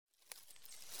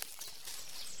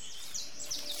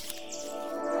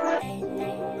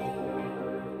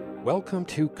Welcome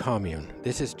to Commune.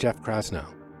 This is Jeff Krasno.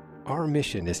 Our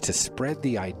mission is to spread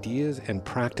the ideas and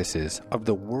practices of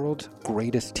the world's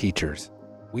greatest teachers.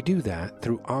 We do that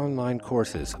through online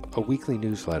courses, a weekly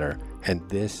newsletter, and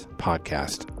this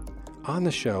podcast. On the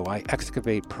show, I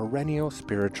excavate perennial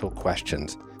spiritual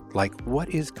questions like, what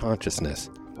is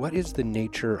consciousness? What is the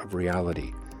nature of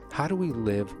reality? How do we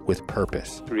live with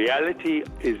purpose? Reality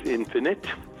is infinite.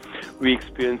 We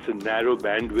experience a narrow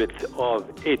bandwidth of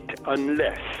it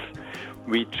unless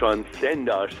we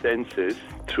transcend our senses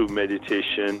through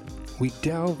meditation. We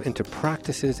delve into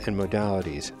practices and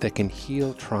modalities that can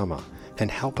heal trauma and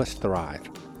help us thrive.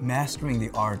 Mastering the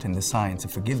art and the science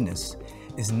of forgiveness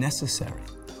is necessary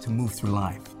to move through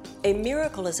life. A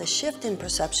miracle is a shift in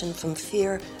perception from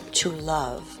fear to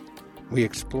love. We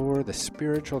explore the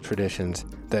spiritual traditions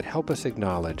that help us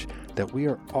acknowledge that we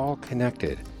are all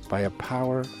connected by a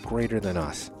power greater than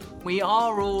us. We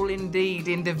are all indeed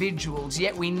individuals,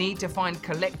 yet we need to find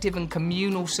collective and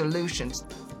communal solutions.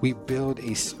 We build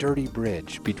a sturdy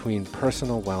bridge between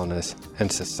personal wellness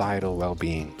and societal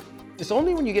well-being. It's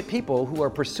only when you get people who are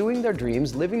pursuing their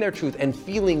dreams, living their truth, and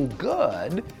feeling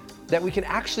good that we can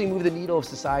actually move the needle of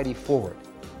society forward.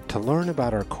 To learn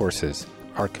about our courses,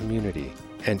 our community,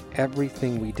 and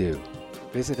everything we do,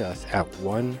 visit us at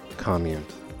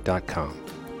onecommune.com.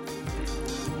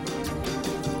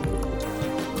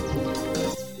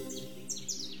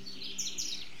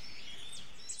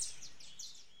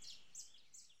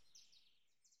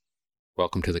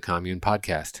 Welcome to the Commune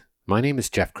Podcast. My name is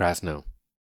Jeff Krasno.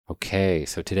 Okay,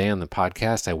 so today on the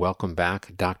podcast, I welcome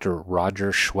back Dr.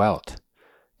 Roger Seheult.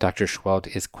 Dr.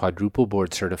 Seheult is quadruple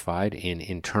board certified in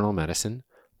internal medicine,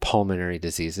 pulmonary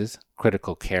diseases,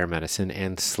 critical care medicine,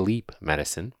 and sleep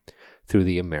medicine through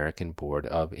the American Board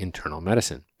of Internal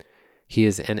Medicine. He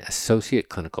is an associate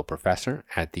clinical professor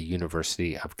at the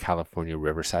University of California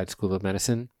Riverside School of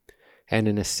Medicine and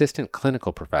an assistant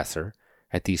clinical professor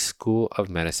at the School of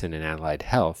Medicine and Allied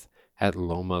Health at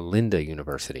Loma Linda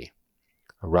University.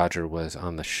 Roger was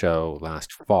on the show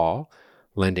last fall,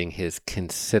 lending his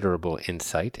considerable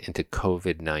insight into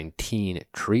COVID-19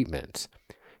 treatments.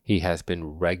 He has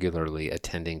been regularly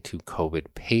attending to COVID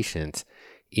patients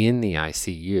in the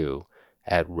ICU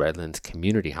at Redlands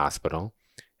Community Hospital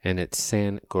and at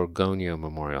San Gorgonio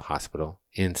Memorial Hospital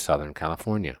in Southern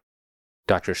California.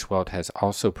 Dr. Seheult has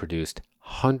also produced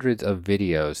hundreds of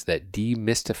videos that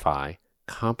demystify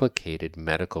complicated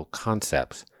medical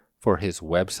concepts for his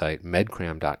website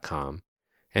medcram.com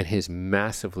and his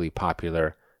massively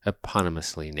popular,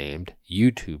 eponymously named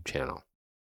YouTube channel.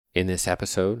 In this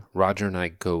episode, Roger and I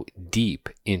go deep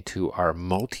into our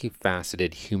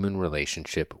multifaceted human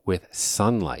relationship with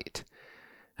sunlight.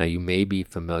 Now, you may be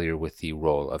familiar with the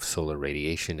role of solar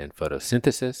radiation and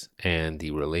photosynthesis and the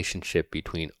relationship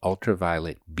between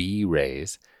ultraviolet B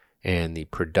rays and the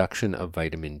production of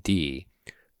vitamin D,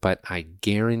 but I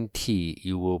guarantee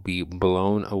you will be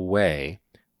blown away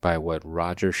by what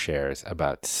Roger shares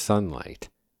about sunlight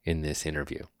in this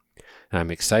interview.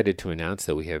 I'm excited to announce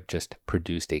that we have just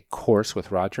produced a course with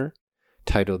Roger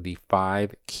titled The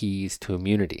 5 Keys to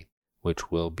Immunity, which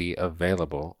will be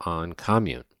available on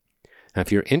Commune. Now,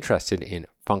 if you're interested in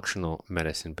functional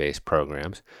medicine-based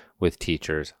programs with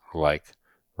teachers like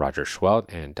Roger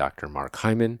Seheult and Dr. Mark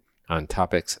Hyman on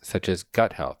topics such as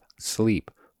gut health,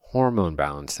 sleep, hormone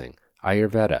balancing,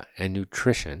 Ayurveda, and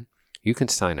nutrition, you can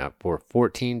sign up for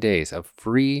 14 days of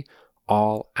free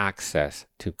all access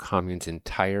to Commune's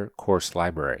entire course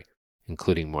library,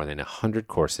 including more than 100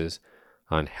 courses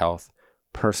on health,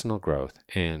 personal growth,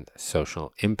 and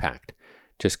social impact.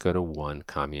 Just go to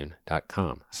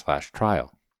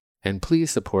onecommune.com/trial. And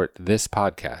please support this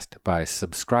podcast by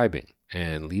subscribing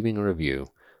and leaving a review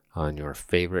on your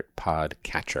favorite pod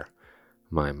catcher.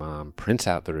 My mom prints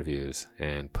out the reviews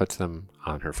and puts them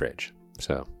on her fridge,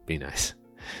 so be nice.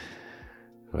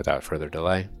 Without further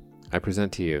delay, I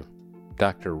present to you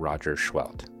Dr. Roger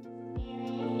Seheult.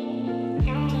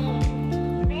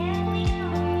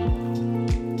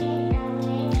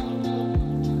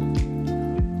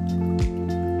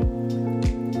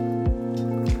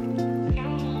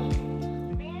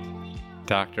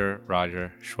 Dr.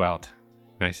 Roger Seheult,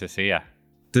 nice to see you.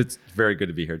 It's very good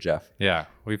to be here, Jeff. Yeah,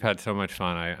 we've had so much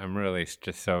fun. I'm really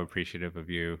just so appreciative of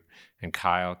you and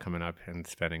Kyle coming up and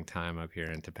spending time up here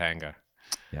in Topanga.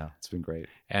 Yeah, it's been great.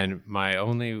 And my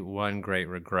only one great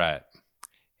regret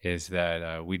is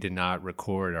that we did not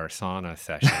record our sauna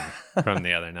session from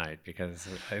the other night, because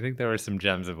I think there were some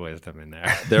gems of wisdom in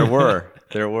there. There were.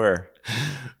 Well,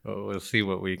 we'll see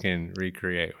what we can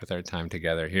recreate with our time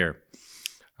together here.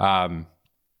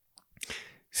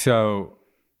 So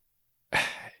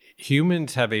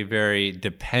humans have a very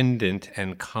dependent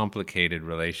and complicated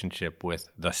relationship with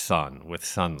the sun, with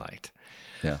sunlight.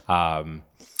 Yeah.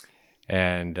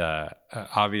 And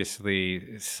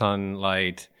obviously,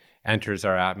 sunlight enters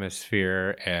our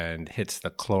atmosphere and hits the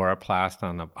chloroplast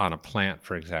on a plant,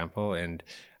 for example, and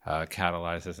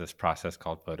catalyzes this process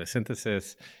called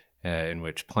photosynthesis, in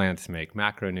which plants make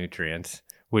macronutrients,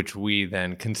 which we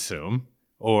then consume,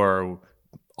 or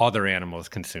other animals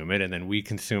consume it, and then we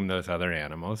consume those other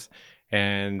animals,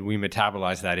 and we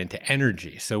metabolize that into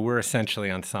energy. So we're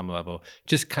essentially, on some level,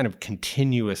 just kind of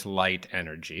continuous light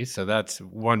energy. So that's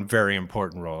one very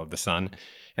important role of the sun.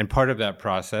 And part of that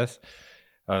process,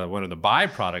 one of the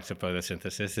byproducts of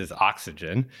photosynthesis is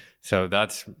oxygen. So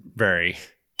that's very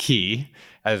key,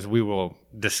 as we will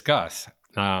discuss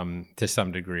to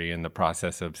some degree in the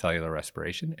process of cellular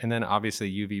respiration. And then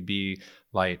obviously UVB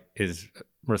light is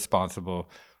responsible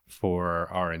for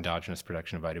our endogenous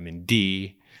production of vitamin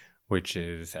D, which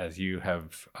is, as you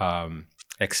have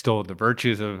extolled the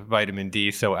virtues of vitamin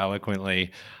D so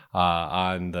eloquently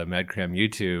on the MedCram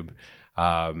YouTube,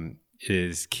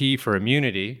 is key for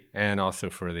immunity and also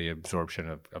for the absorption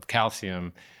of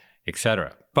calcium,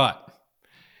 etc. But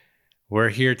we're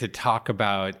here to talk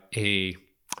about a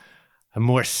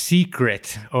more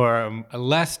secret or a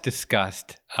less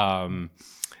discussed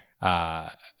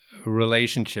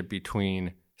relationship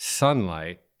between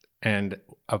sunlight and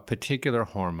a particular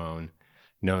hormone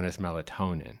known as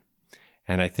melatonin.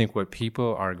 And I think what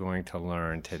people are going to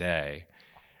learn today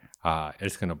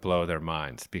is going to blow their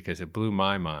minds, because it blew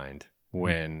my mind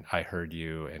when I heard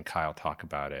you and Kyle talk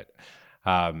about it.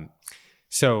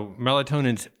 So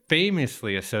melatonin's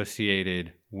famously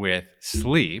associated with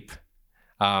sleep.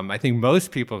 I think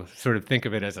most people sort of think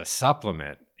of it as a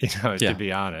supplement, to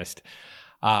be honest.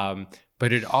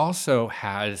 But it also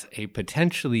has a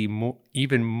potentially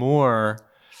even more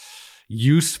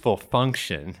useful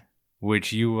function,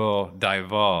 which you will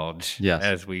divulge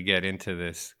as we get into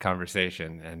this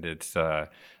conversation. And it's,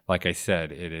 like I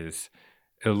said, it is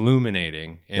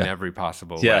illuminating in every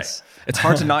possible way. Yes. It's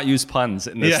hard to not use puns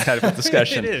in this kind of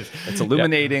discussion. It is. It's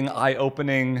illuminating,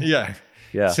 eye-opening. Yeah.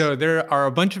 Yeah. So there are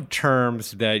a bunch of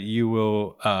terms that you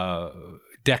will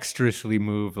dexterously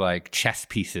move like chess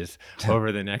pieces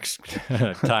over the next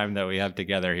time that we have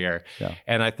together here. Yeah.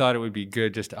 And I thought it would be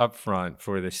good just up front,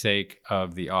 for the sake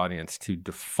of the audience, to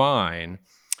define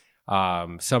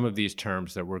some of these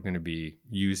terms that we're going to be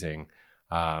using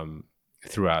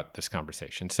throughout this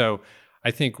conversation. So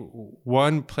I think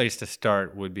one place to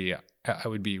start would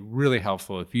be really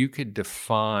helpful if you could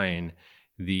define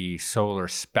the solar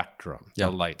spectrum,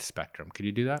 the light spectrum. Could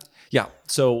you do that? Yeah.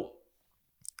 So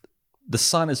the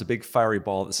sun is a big fiery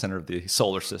ball at the center of the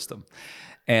solar system,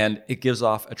 and it gives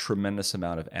off a tremendous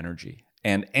amount of energy.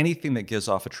 And anything that gives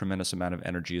off a tremendous amount of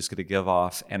energy is going to give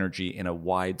off energy in a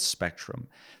wide spectrum.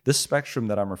 This spectrum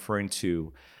that I'm referring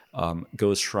to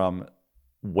goes from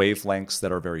wavelengths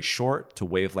that are very short to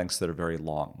wavelengths that are very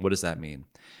long. What does that mean?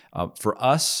 For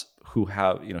us who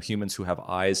have, humans who have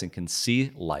eyes and can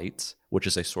see light, which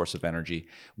is a source of energy,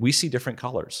 we see different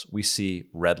colors. We see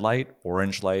red light,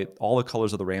 orange light, all the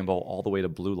colors of the rainbow, all the way to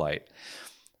blue light.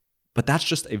 But that's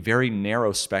just a very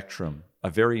narrow spectrum, a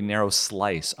very narrow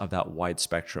slice of that wide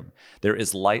spectrum. There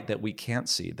is light that we can't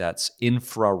see, that's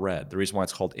infrared. The reason why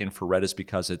it's called infrared is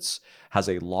because it has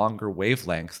a longer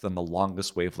wavelength than the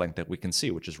longest wavelength that we can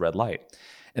see, which is red light.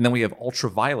 And then we have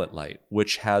ultraviolet light,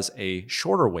 which has a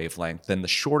shorter wavelength than the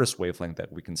shortest wavelength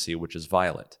that we can see, which is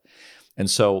violet. And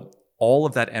so all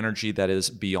of that energy that is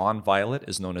beyond violet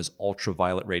is known as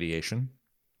ultraviolet radiation.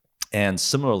 And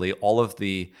similarly, all of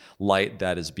the light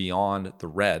that is beyond the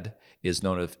red is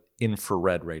known as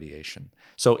infrared radiation.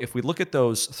 So if we look at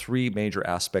those three major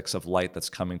aspects of light that's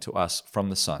coming to us from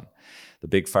the sun, the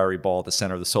big fiery ball at the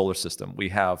center of the solar system, we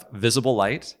have visible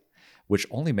light, which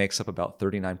only makes up about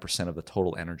 39% of the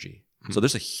total energy. So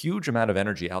there's a huge amount of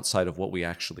energy outside of what we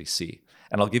actually see.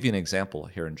 And I'll give you an example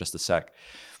here in just a sec.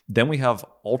 Then we have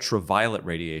ultraviolet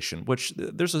radiation, which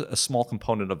there's a small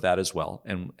component of that as well.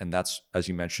 And that's, as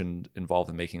you mentioned, involved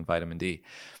in making vitamin D.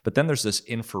 But then there's this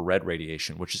infrared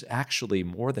radiation, which is actually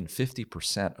more than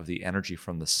 50% of the energy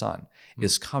from the sun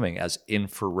is coming as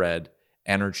infrared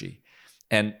energy.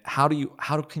 And how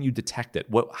can you detect it?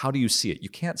 How do you see it? You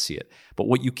can't see it. But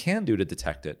what you can do to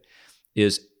detect it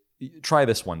is, try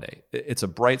this one day. It's a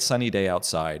bright sunny day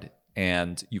outside,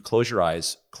 and you close your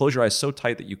eyes so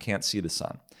tight that you can't see the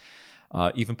sun.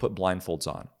 Even put blindfolds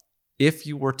on. If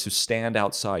you were to stand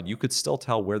outside, you could still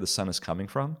tell where the sun is coming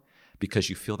from because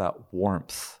you feel that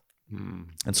warmth.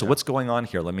 And so what's going on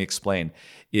here, let me explain,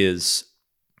 is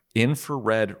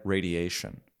infrared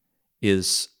radiation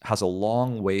has a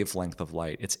long wavelength of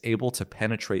light. It's able to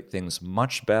penetrate things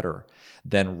much better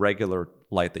than regular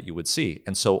light that you would see.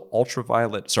 And so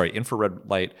infrared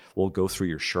light will go through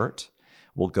your shirt,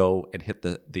 will go and hit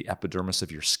the epidermis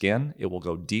of your skin. It will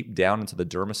go deep down into the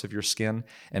dermis of your skin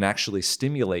and actually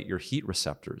stimulate your heat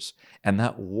receptors. And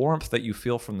that warmth that you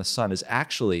feel from the sun is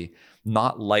actually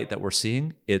not light that we're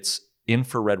seeing. It's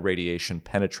infrared radiation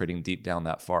penetrating deep down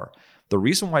that far. The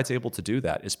reason why it's able to do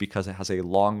that is because it has a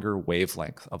longer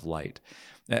wavelength of light.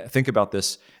 Think about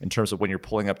this in terms of when you're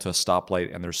pulling up to a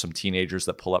stoplight and there's some teenagers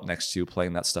that pull up next to you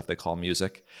playing that stuff they call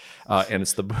music. And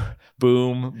it's the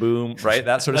boom, boom, right?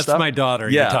 That sort of stuff. That's my daughter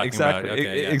you're talking exactly. about.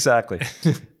 Okay, exactly.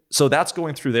 So that's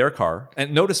going through their car.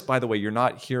 And notice, by the way, you're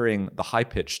not hearing the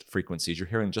high-pitched frequencies. You're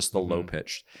hearing just the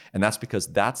low-pitched. And that's because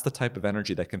that's the type of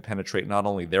energy that can penetrate not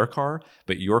only their car,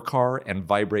 but your car and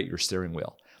vibrate your steering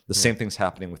wheel. The same thing's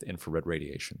happening with infrared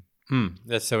radiation.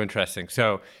 That's so interesting.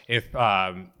 So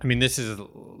this is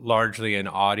largely an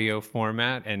audio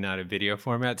format and not a video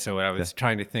format. So I was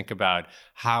trying to think about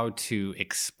how to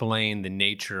explain the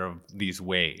nature of these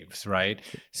waves, right?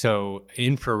 So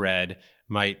infrared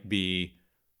might be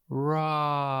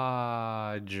Roger,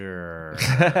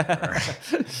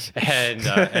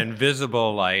 and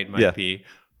visible light might be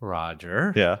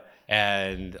Roger. Yeah.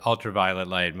 And ultraviolet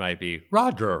light might be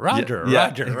Roger.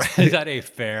 Yeah. Is that a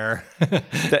fair?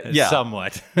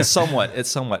 Somewhat. It's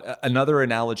somewhat. Another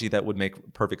analogy that would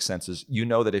make perfect sense is,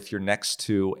 that if you're next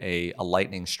to a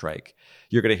lightning strike,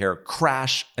 you're going to hear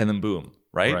crash and then boom,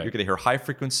 right? You're going to hear high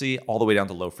frequency all the way down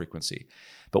to low frequency.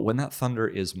 But when that thunder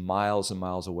is miles and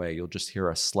miles away, you'll just hear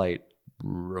a slight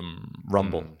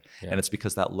rumble. And it's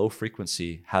because that low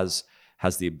frequency has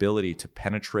the ability to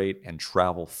penetrate and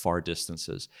travel far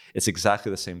distances. It's exactly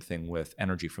the same thing with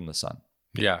energy from the sun.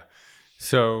 Yeah.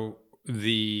 So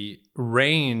the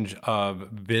range of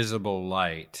visible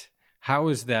light, how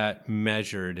is that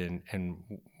measured and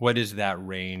what is that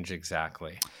range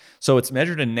exactly? So it's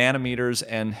measured in nanometers,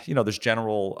 and there's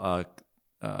general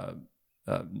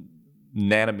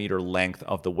nanometer length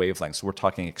of the wavelength. So we're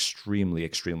talking extremely,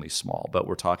 extremely small, but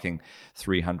we're talking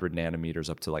 300 nanometers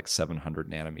up to like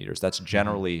 700 nanometers. That's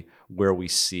generally where we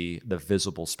see the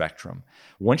visible spectrum.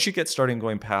 Once you get starting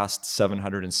going past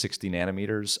 760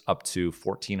 nanometers up to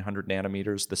 1400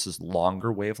 nanometers, this is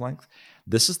longer wavelength.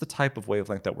 This is the type of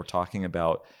wavelength that we're talking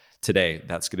about today.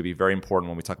 That's going to be very important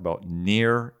when we talk about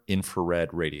near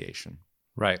infrared radiation.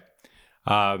 Right.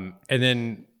 And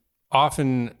then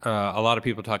often, a lot of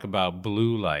people talk about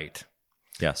blue light.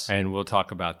 Yes. And we'll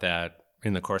talk about that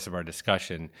in the course of our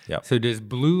discussion. Yep. So does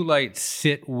blue light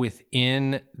sit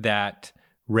within that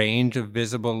range of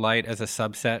visible light as a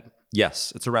subset?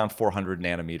 Yes, it's around 400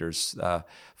 nanometers,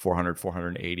 400,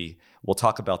 480. We'll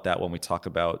talk about that when we talk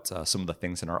about some of the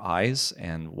things in our eyes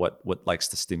and what likes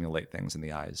to stimulate things in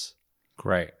the eyes.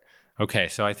 Great. Okay,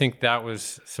 so I think that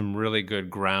was some really good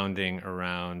grounding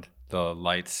around the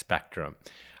light spectrum.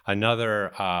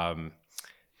 Another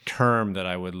term that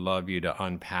I would love you to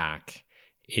unpack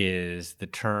is the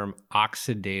term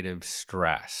oxidative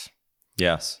stress.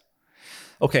 Yes.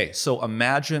 Okay, so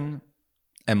imagine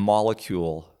a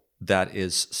molecule that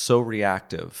is so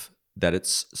reactive, that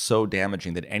it's so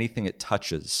damaging that anything it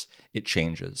touches, it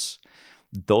changes.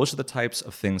 Those are the types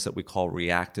of things that we call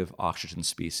reactive oxygen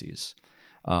species.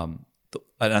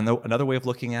 Another way of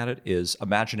looking at it is,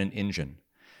 imagine an engine.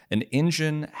 An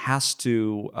engine has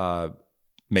to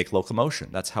make locomotion.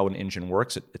 That's how an engine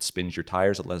works. It spins your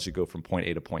tires. It lets you go from point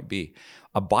A to point B.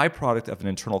 A byproduct of an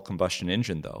internal combustion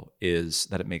engine, though, is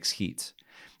that it makes heat.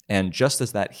 And just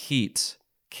as that heat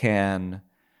can,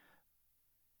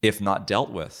 if not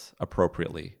dealt with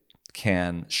appropriately,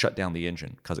 can shut down the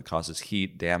engine because it causes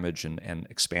heat, damage, and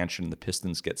expansion. The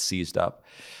pistons get seized up.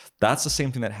 That's the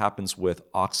same thing that happens with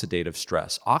oxidative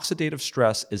stress. Oxidative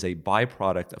stress is a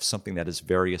byproduct of something that is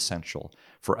very essential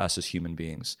for us as human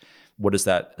beings. What is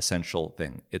that essential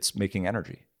thing? It's making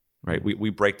energy, right?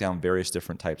 We break down various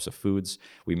different types of foods.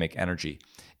 We make energy.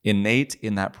 Innate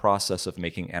in that process of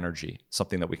making energy,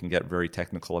 something that we can get very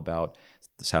technical about.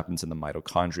 This happens in the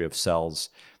mitochondria of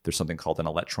cells. There's something called an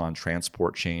electron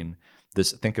transport chain.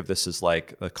 Think of this as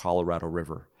like the Colorado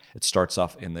River. It starts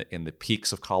off in the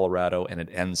peaks of Colorado and it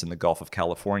ends in the Gulf of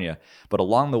California. But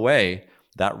along the way,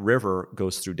 that river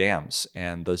goes through dams,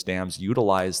 and those dams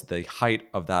utilize the height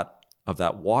of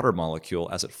that water molecule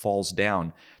as it falls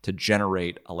down to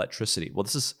generate electricity. Well,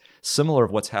 this is similar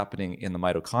of what's happening in the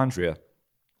mitochondria.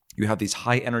 You have these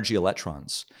high energy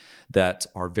electrons that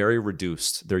are very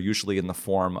reduced. They're usually in the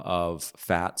form of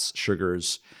fats,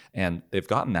 sugars, and they've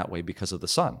gotten that way because of the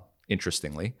sun.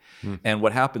 interestingly. And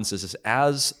what happens is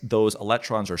as those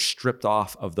electrons are stripped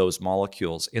off of those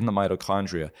molecules in the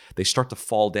mitochondria, they start to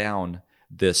fall down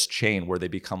this chain where they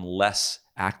become less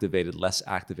activated, less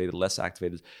activated, less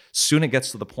activated. Soon it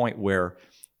gets to the point where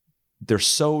they're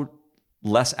so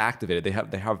less activated,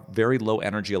 they have very low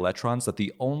energy electrons, that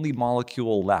the only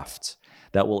molecule left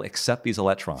that will accept these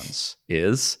electrons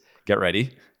is, get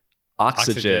ready,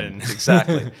 oxygen.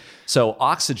 Exactly. So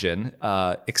oxygen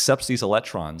accepts these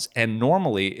electrons, and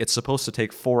normally it's supposed to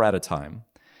take 4 at a time,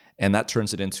 and that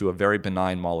turns it into a very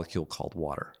benign molecule called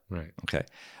water. Right. Okay.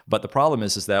 But the problem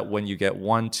is that when you get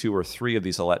 1, 2, or 3 of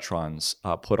these electrons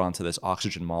put onto this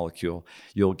oxygen molecule,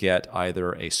 you'll get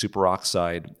either a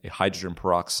superoxide, a hydrogen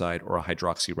peroxide, or a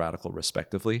hydroxy radical,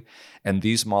 respectively. And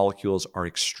these molecules are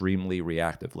extremely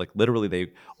reactive. Like literally,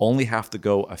 they only have to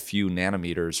go a few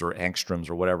nanometers or angstroms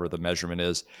or whatever the measurement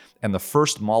is. And the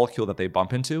first molecule that they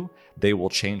bump into, they will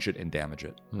change it and damage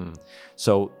it.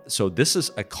 So this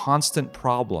is a constant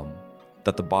problem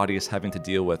that the body is having to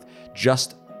deal with,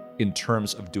 just in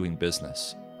terms of doing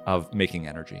business, of making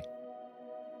energy.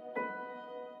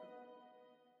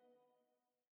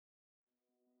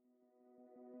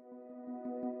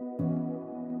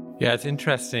 Yeah, it's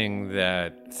interesting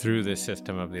that through the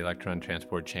system of the electron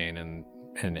transport chain and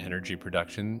energy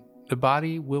production, the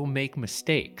body will make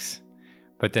mistakes,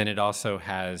 but then it also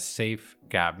has safe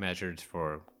gap measures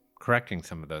for correcting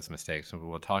some of those mistakes, and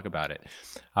we'll talk about it.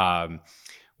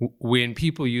 When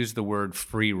people use the word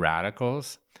free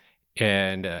radicals,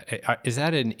 and is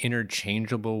that an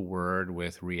interchangeable word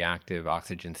with reactive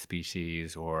oxygen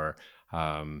species or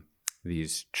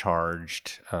these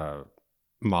charged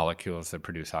molecules that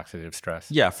produce oxidative stress?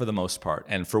 Yeah, for the most part.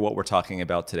 And for what we're talking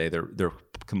about today, they're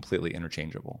completely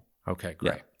interchangeable. Okay,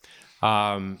 great.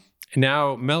 Yeah.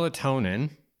 Now,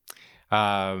 melatonin,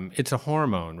 it's a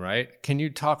hormone, right? Can you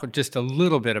talk just a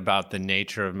little bit about the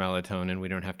nature of melatonin? We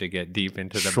don't have to get deep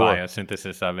into the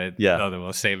biosynthesis of it, though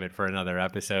we'll save it for another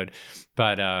episode.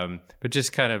 But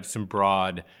just kind of some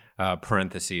broad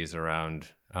parentheses around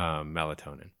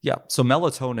melatonin. Yeah. So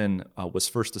melatonin was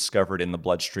first discovered in the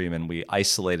bloodstream, and we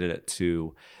isolated it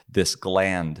to this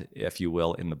gland, if you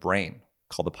will, in the brain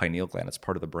called the pineal gland. It's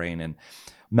part of the brain. And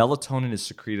melatonin is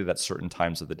secreted at certain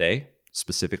times of the day,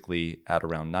 specifically at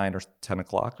around 9 or 10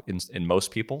 o'clock in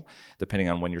most people, depending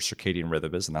on when your circadian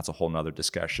rhythm is. And that's a whole nother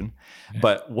discussion. Yeah.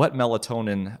 But what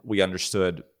melatonin, we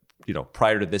understood,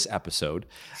 prior to this episode,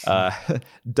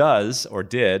 does or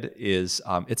did is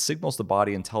it signals the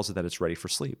body and tells it that it's ready for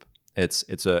sleep. It's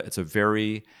a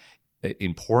very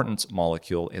important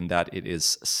molecule in that it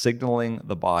is signaling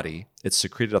the body. It's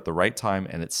secreted at the right time,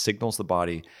 and it signals the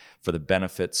body for the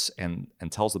benefits and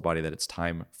tells the body that it's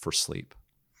time for sleep.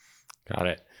 Got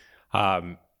it.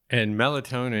 And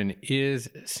melatonin is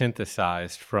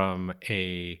synthesized from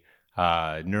a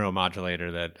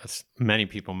neuromodulator that many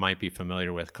people might be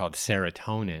familiar with called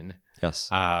serotonin.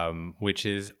 Yes. Which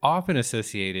is often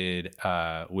associated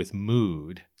with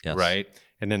mood, right?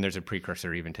 And then there's a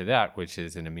precursor even to that, which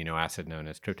is an amino acid known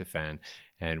as tryptophan.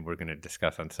 And we're going to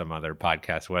discuss on some other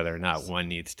podcast whether or not one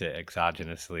needs to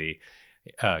exogenously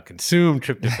consume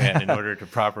tryptophan in order to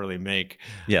properly make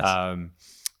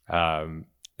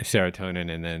serotonin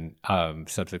and then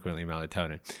subsequently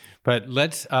melatonin. But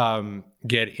let's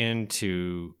get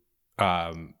into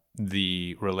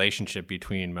the relationship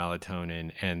between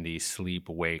melatonin and the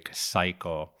sleep-wake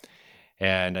cycle.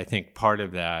 And I think part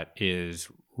of that is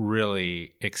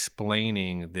really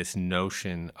explaining this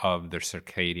notion of the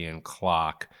circadian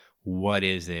clock. What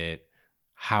is it?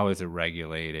 How is it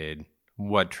regulated?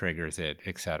 What triggers it,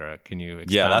 et cetera? Can you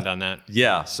expand on that?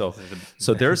 Yeah. So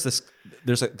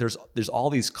there's all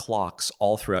these clocks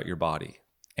all throughout your body.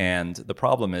 And the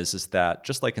problem is that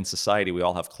just like in society, we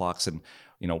all have clocks, and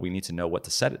we need to know what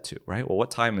to set it to, right? Well, what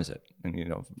time is it?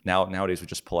 And nowadays we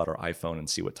just pull out our iPhone and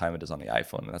see what time it is on the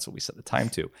iPhone, and that's what we set the time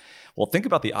to. Well, think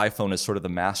about the iPhone as sort of the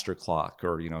master clock,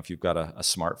 or if you've got a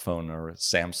smartphone or a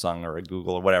Samsung or a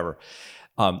Google or whatever,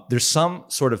 there's some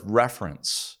sort of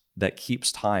reference that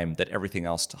keeps time that everything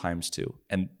else times to,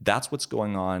 and that's what's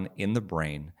going on in the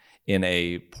brain, in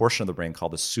a portion of the brain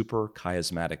called the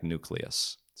suprachiasmatic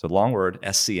nucleus. So long word,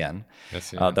 SCN,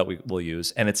 that we will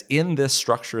use. And it's in this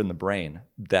structure in the brain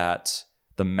that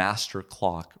the master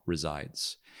clock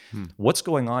resides. What's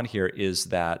going on here is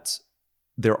that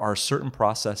there are certain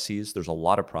processes, there's a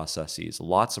lot of processes,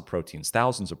 lots of proteins,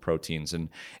 thousands of proteins and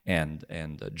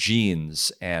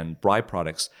genes and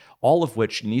byproducts, all of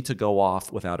which need to go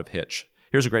off without a hitch.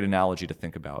 Here's a great analogy to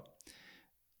think about.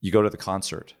 You go to the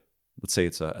concert. Let's say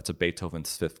it's a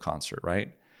Beethoven's Fifth concert,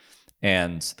 right?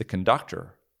 And the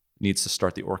conductor needs to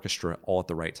start the orchestra all at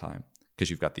the right time. because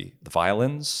you've got the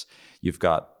violins, you've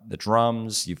got the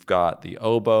drums, you've got the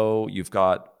oboe, you've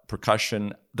got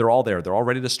percussion. They're all there. They're all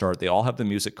ready to start. They all have the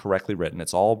music correctly written.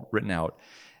 It's all written out.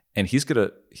 And he's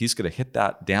gonna hit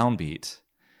that downbeat.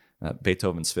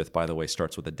 Beethoven's Fifth, by the way,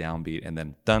 starts with a downbeat and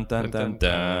then dun dun dun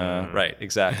dun. Right,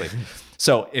 exactly.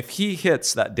 So if he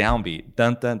hits that downbeat,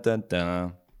 dun dun dun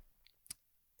dun,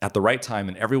 at the right time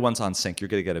and everyone's on sync, you're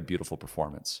gonna get a beautiful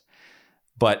performance.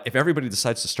 But if everybody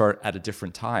decides to start at a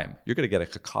different time, you're gonna get a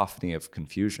cacophony of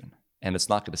confusion, and it's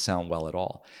not gonna sound well at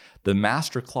all. The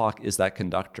master clock is that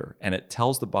conductor, and it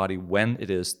tells the body when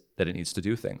it is that it needs to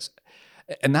do things.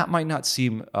 And that might not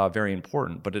seem very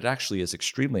important, but it actually is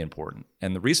extremely important.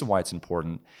 And the reason why it's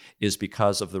important is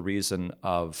because of the reason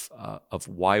of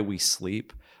why we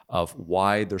sleep, of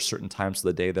why there's certain times of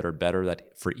the day that are better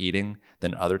for eating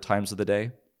than other times of the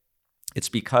day. It's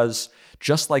because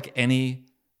just like any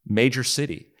major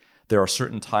city, there are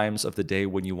certain times of the day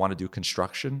when you want to do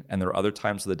construction, and there are other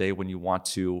times of the day when you want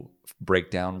to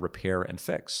break down, repair, and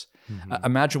fix.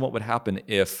 Imagine what would happen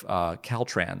if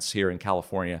Caltrans here in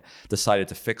California decided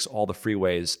to fix all the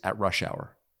freeways at rush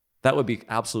hour. That would be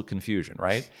absolute confusion,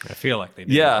 right? I feel like they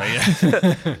do. Yeah.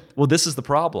 Right? Well, this is the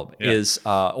problem.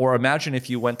 Or imagine if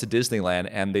you went to Disneyland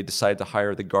and they decided to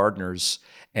hire the gardeners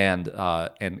and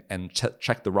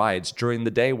check the rides during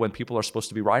the day when people are supposed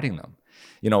to be riding them.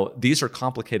 These are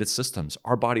complicated systems.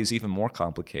 Our body is even more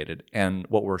complicated. And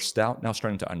what we're now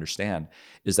starting to understand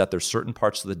is that there's certain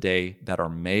parts of the day that are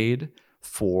made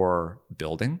for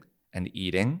building and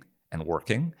eating and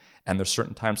working. And there's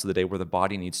certain times of the day where the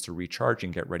body needs to recharge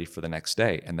and get ready for the next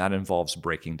day. And that involves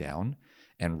breaking down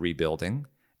and rebuilding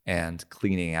and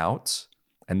cleaning out.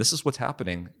 And this is what's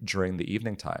happening during the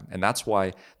evening time. And that's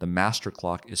why the master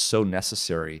clock is so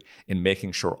necessary in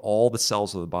making sure all the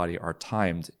cells of the body are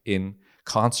timed in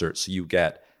concert, so you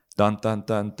get dun dun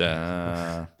dun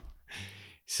dun.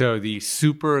 So the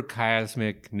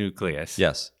suprachiasmatic nucleus.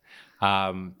 Yes.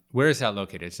 Where is that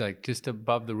located? It's like just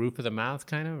above the roof of the mouth,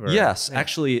 kind of? Or? Yes,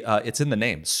 actually, it's in the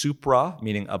name. Supra,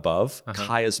 meaning above,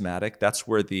 chiasmatic, that's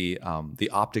where the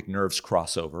optic nerves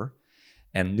cross over,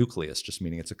 and nucleus, just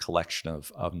meaning it's a collection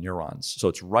of neurons. So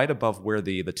it's right above where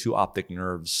the two optic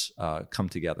nerves come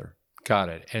together. Got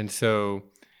it. And so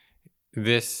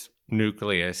this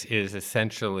nucleus is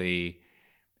essentially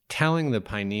telling the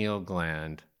pineal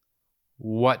gland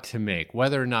what to make,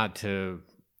 whether or not to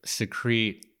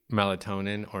secrete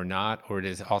melatonin or not, or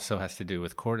it also has to do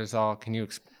with cortisol. Can you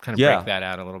kind of break that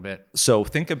out a little bit? So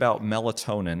think about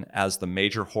melatonin as the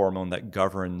major hormone that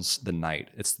governs the night.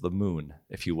 It's the moon,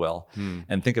 if you will.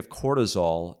 And think of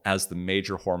cortisol as the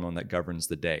major hormone that governs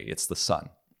the day. It's the sun.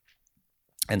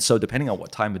 And so depending on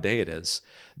what time of day it is,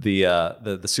 the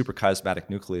suprachiasmatic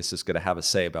nucleus is going to have a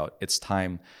say about it's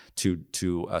time to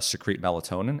secrete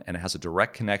melatonin, and it has a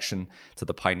direct connection to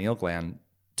the pineal gland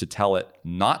to tell it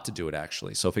not to do it,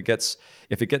 actually. So if it gets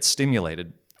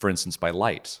stimulated, for instance, by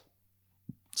light.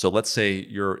 So let's say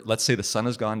the sun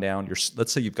has gone down,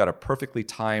 let's say you've got a perfectly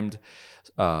timed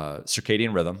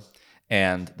circadian rhythm,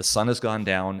 and the sun has gone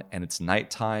down and it's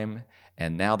nighttime.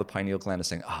 And now the pineal gland is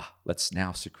saying, let's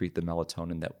now secrete the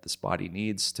melatonin that this body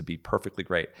needs to be perfectly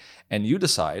great. And you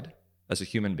decide, as a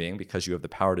human being, because you have the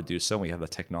power to do so, and we have the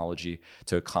technology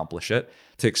to accomplish it,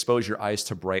 to expose your eyes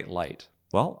to bright light.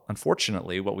 Well,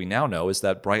 unfortunately, what we now know is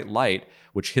that bright light,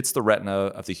 which hits the retina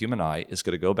of the human eye, is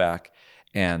going to go back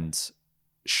and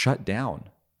shut down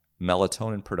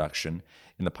melatonin production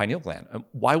in the pineal gland.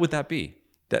 Why would that be?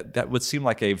 That would seem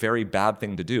like a very bad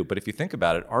thing to do. But if you think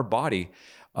about it, our body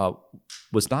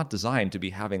was not designed to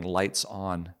be having lights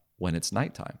on when it's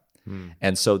nighttime.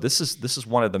 And so this is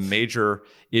one of the major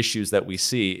issues that we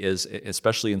see, is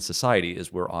especially in society,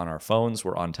 is we're on our phones,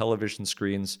 we're on television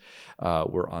screens,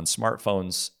 we're on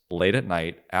smartphones late at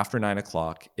night after 9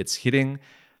 o'clock. It's hitting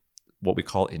what we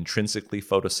call intrinsically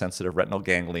photosensitive retinal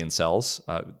ganglion cells.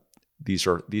 These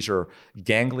are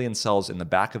ganglion cells in the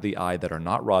back of the eye that are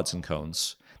not rods and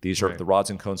cones. These are the rods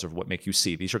and cones of what make you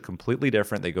see. These are completely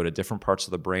different. They go to different parts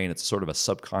of the brain. It's sort of a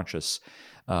subconscious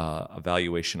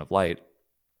evaluation of light.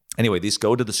 Anyway, these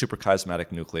go to the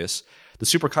suprachiasmatic nucleus. The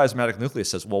suprachiasmatic nucleus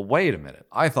says, well, wait a minute.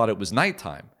 I thought it was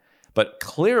nighttime. But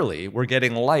clearly, we're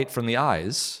getting light from the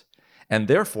eyes, and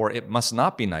therefore, it must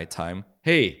not be nighttime.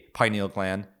 Hey, pineal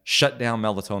gland, shut down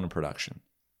melatonin production.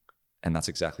 And that's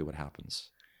exactly what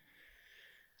happens.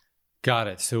 Got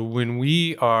it. So when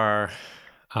we are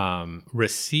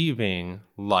receiving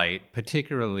light,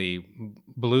 particularly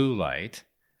blue light,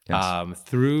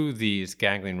 through these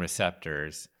ganglion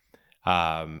receptors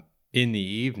in the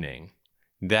evening,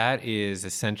 that is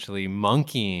essentially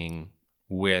monkeying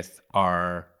with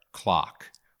our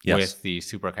clock, with the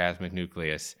suprachiasmatic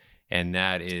nucleus, and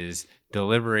that is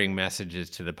delivering messages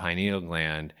to the pineal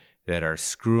gland that are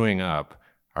screwing up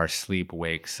our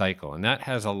sleep-wake cycle. And that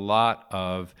has a lot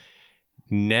of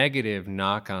negative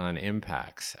knock-on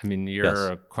impacts. I mean,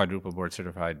 you're a quadruple board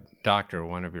certified doctor.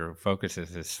 One of your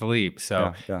focuses is sleep.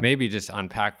 So maybe just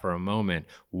unpack for a moment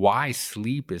why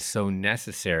sleep is so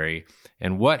necessary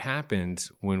and what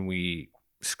happens when we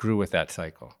screw with that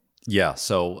cycle. Yeah.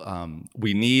 So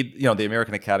we need, the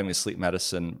American Academy of Sleep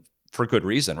Medicine, for good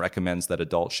reason, recommends that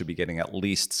adults should be getting at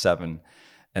least 7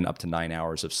 and up to 9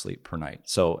 hours of sleep per night.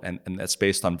 So, and that's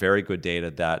based on very good data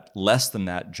that less than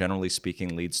that, generally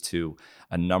speaking, leads to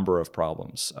a number of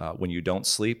problems. When you don't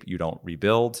sleep, you don't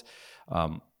rebuild.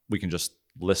 We can just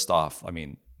list off,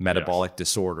 metabolic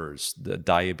disorders, the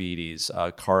diabetes,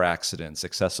 car accidents,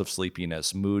 excessive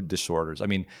sleepiness, mood disorders.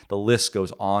 The list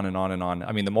goes on and on and on.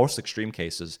 The most extreme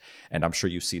cases, and I'm sure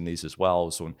you've seen these as well,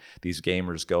 is when these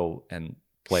gamers go and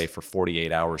play for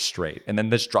 48 hours straight and then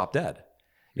just drop dead.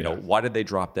 Why did they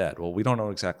drop dead? Well, we don't know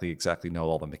exactly know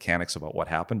all the mechanics about what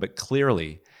happened, but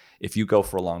clearly if you go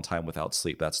for a long time without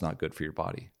sleep, that's not good for your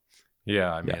body.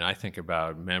 Yeah. I think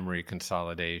about memory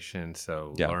consolidation.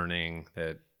 So learning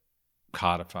that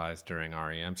codifies during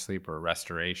REM sleep or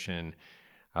restoration,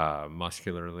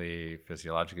 muscularly,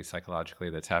 physiologically, psychologically,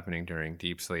 that's happening during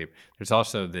deep sleep. There's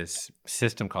also this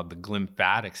system called the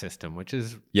glymphatic system, which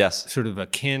is sort of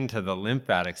akin to the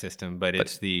lymphatic system, but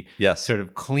it's the sort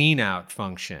of clean out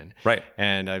function. Right.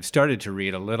 And I've started to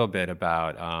read a little bit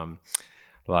about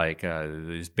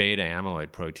these beta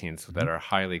amyloid proteins that are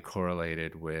highly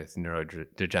correlated with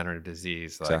neurodegenerative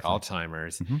disease like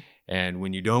Alzheimer's. And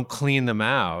when you don't clean them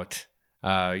out,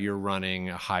 you're running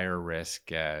a higher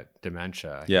risk at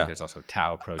dementia. I think there's also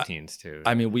tau proteins too.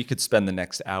 We could spend the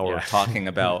next hour talking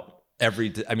about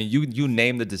you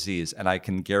name the disease, and I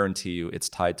can guarantee you it's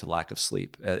tied to lack of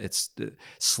sleep.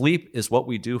 Sleep is what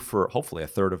we do for hopefully a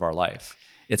third of our life.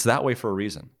 It's that way for a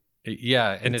reason.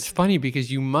 Yeah, and it's funny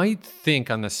because you might think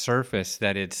on the surface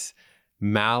that it's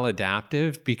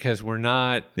maladaptive because we're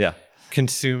not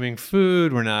consuming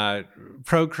food, we're not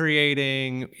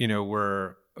procreating,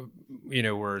 we're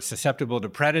susceptible to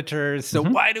predators. So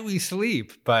why do we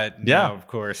sleep? But now, of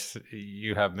course,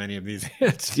 you have many of these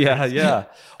answers. Yeah.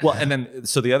 Well, and then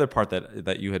so the other part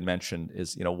that you had mentioned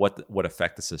is what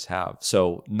effect does this have?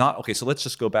 So so let's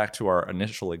just go back to our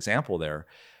initial example there,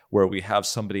 where we have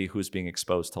somebody who's being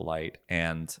exposed to light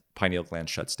and pineal gland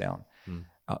shuts down.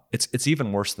 It's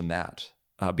even worse than that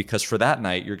because for that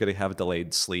night you're going to have a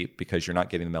delayed sleep because you're not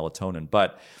getting the melatonin,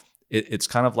 but it's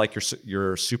kind of like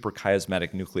your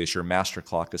suprachiasmatic nucleus, your master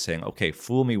clock is saying, okay,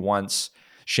 fool me once,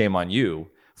 shame on you.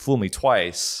 Fool me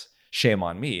twice, shame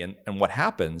on me. And what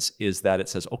happens is that it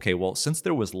says, okay, well, since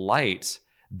there was light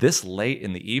this late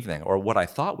in the evening, or what I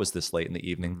thought was this late in the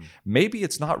evening, maybe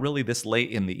it's not really this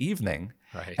late in the evening.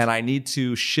 Right. And I need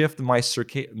to shift my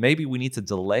maybe we need to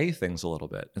delay things a little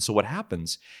bit. And so what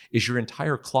happens is your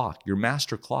entire clock, your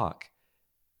master clock,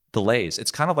 delays.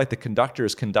 It's kind of like the conductor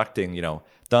is conducting,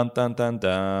 dun, dun, dun,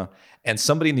 dun, and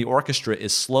somebody in the orchestra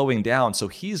is slowing down. So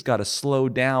he's got to slow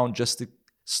down just to,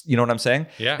 you know what I'm saying?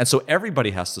 Yeah. And so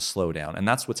everybody has to slow down. And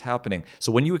that's what's happening.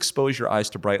 So when you expose your eyes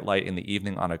to bright light in the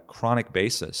evening on a chronic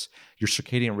basis, your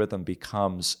circadian rhythm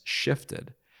becomes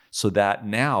shifted so that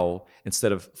now,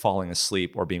 instead of falling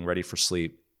asleep or being ready for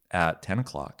sleep at 10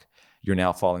 o'clock, you're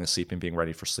now falling asleep and being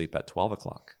ready for sleep at 12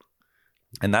 o'clock.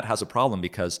 And that has a problem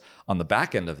because on the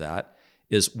back end of that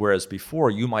is whereas before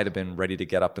you might have been ready to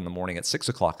get up in the morning at 6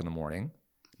 o'clock in the morning,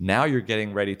 now you're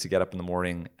getting ready to get up in the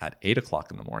morning at 8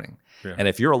 o'clock in the morning. Yeah. And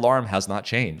if your alarm has not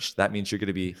changed, that means you're going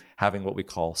to be having what we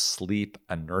call sleep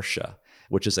inertia,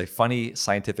 which is a funny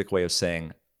scientific way of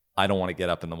saying, I don't want to get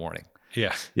up in the morning.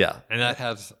 Yeah. Yeah. And that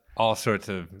has all sorts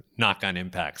of knock-on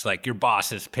impacts, like your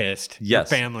boss is pissed, your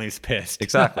family's pissed.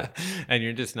 Exactly. And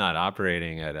you're just not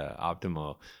operating at an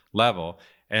optimal level.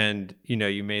 And,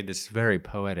 you made this very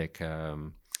poetic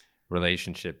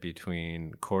relationship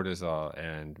between cortisol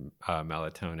and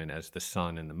melatonin as the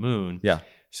sun and the moon. Yeah.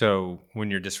 So when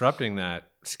you're disrupting that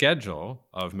schedule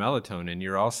of melatonin,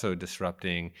 you're also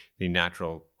disrupting the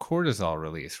natural cortisol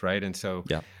release, right? And so,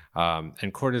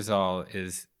 and cortisol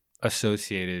is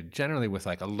associated generally with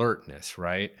like alertness,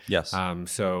 right? Yes.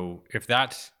 So if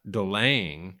that's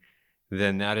delaying,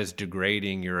 then that is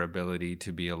degrading your ability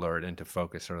to be alert and to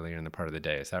focus earlier in the part of the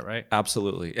day. Is that right?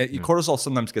 Absolutely. Cortisol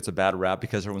sometimes gets a bad rap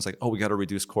because everyone's like, oh, we got to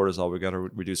reduce cortisol. We got to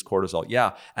reduce cortisol.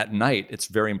 Yeah. At night, it's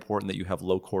very important that you have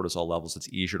low cortisol levels. It's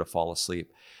easier to fall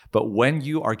asleep. But when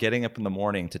you are getting up in the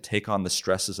morning to take on the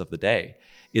stresses of the day,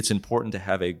 it's important to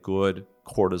have a good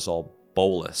cortisol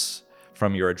bolus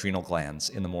from your adrenal glands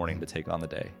in the morning to take on the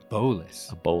day. Bolus.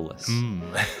 A bolus.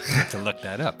 I have to look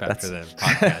that up after the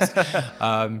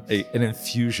podcast. An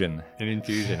infusion. An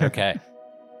infusion. Okay.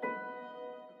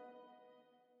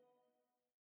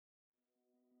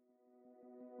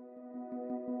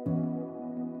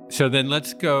 So then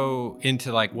let's go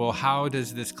into like, well, how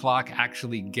does this clock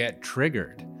actually get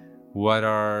triggered? What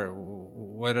are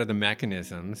the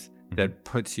mechanisms that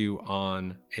puts you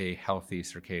on a healthy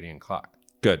circadian clock?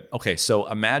 Good. Okay, so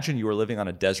imagine you are living on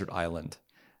a desert island.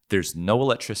 There's no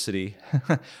electricity.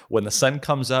 When the sun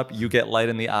comes up, you get light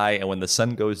in the eye, and when the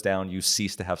sun goes down, you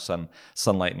cease to have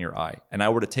sunlight in your eye. And I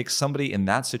were to take somebody in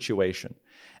that situation,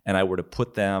 and I were to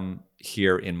put them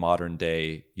here in modern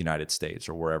day United States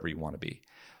or wherever you want to be.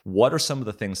 What are some of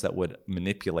the things that would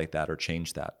manipulate that or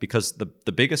change that? Because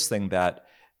the biggest thing that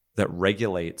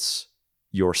regulates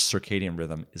your circadian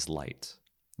rhythm is light,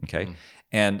 okay?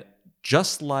 And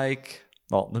just like,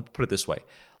 well, let me put it this way.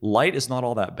 Light is not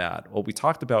all that bad. What we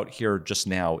talked about here just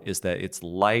now is that it's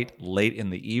light late in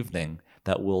the evening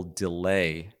that will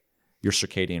delay your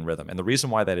circadian rhythm. And the reason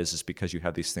why that is because you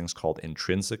have these things called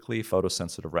intrinsically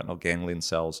photosensitive retinal ganglion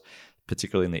cells,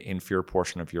 particularly in the inferior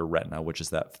portion of your retina, which is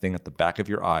that thing at the back of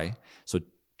your eye. So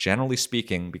generally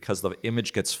speaking, because the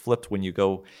image gets flipped when you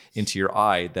go into your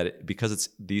eye, because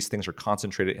these things are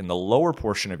concentrated in the lower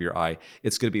portion of your eye,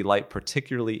 it's going to be light,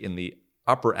 particularly in the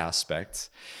upper aspect,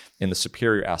 in the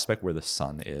superior aspect where the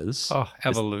sun is. Oh,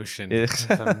 evolution. It's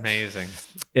amazing.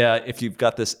 Yeah, if you've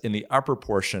got this in the upper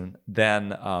portion,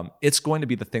 then it's going to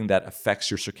be the thing that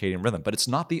affects your circadian rhythm. But it's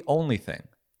not the only thing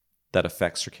that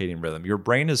affects circadian rhythm. Your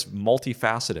brain is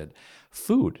multifaceted.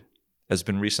 Food has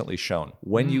been recently shown.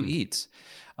 When you eat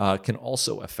can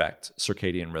also affect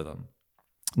circadian rhythm.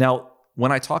 Now,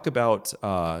 when I talk about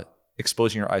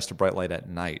exposing your eyes to bright light at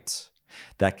night,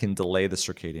 that can delay the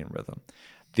circadian rhythm.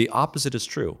 The opposite is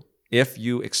true. If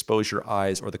you expose your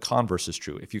eyes, or the converse is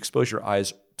true, if you expose your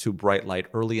eyes to bright light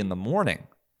early in the morning,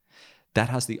 that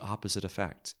has the opposite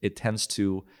effect. It tends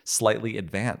to slightly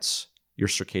advance your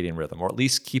circadian rhythm, or at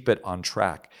least keep it on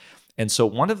track. And so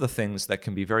one of the things that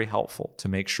can be very helpful to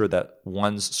make sure that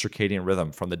one's circadian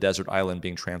rhythm from the desert island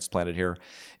being transplanted here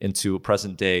into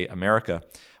present day America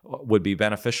would be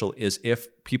beneficial is if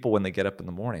people, when they get up in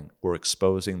the morning, were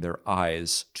exposing their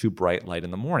eyes to bright light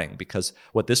in the morning, because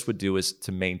what this would do is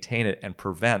to maintain it and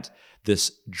prevent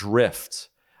this drift,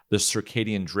 the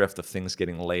circadian drift of things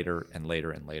getting later and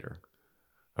later and later.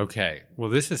 Okay. Well,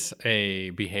 this is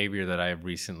a behavior that I have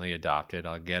recently adopted.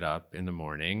 I'll get up in the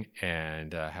morning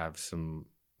and have some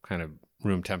kind of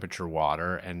room temperature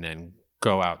water, and then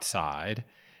go outside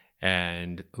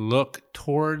and look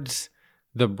towards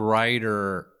the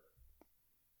brighter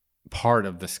part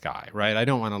of the sky, right? I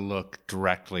don't want to look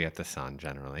directly at the sun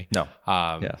generally. No.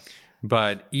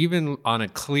 But even on a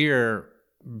clear,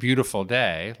 beautiful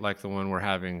day, like the one we're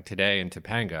having today in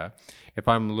Topanga, if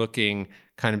I'm looking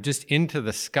kind of just into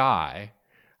the sky,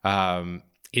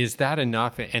 is that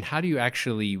enough? And how do you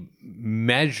actually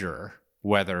measure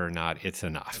whether or not it's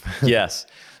enough? Yes.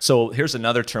 So here's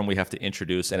another term we have to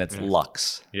introduce, and it's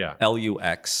lux. Yeah.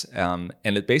 L-U-X. And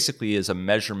it basically is a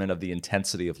measurement of the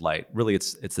intensity of light. Really,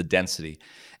 it's the density.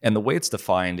 And the way it's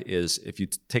defined is if you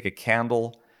take a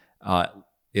candle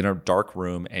in a dark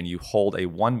room and you hold a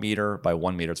 1 meter by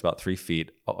 1 meter, it's about 3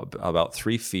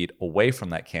 feet, away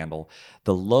from that candle,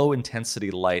 the low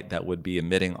intensity light that would be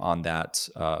emitting on that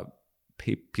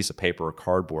piece of paper or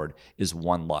cardboard is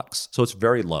 1 lux. So it's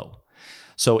very low.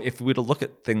 So if we were to look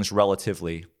at things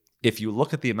relatively, if you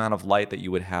look at the amount of light that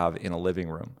you would have in a living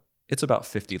room, it's about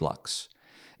 50 lux.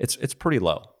 It's pretty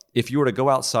low. If you were to go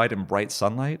outside in bright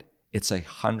sunlight, it's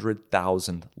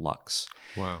 100,000 lux.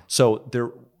 Wow. So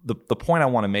the point I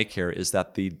want to make here is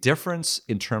that the difference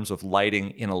in terms of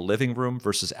lighting in a living room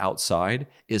versus outside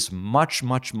is much,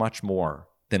 much, much more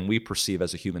than we perceive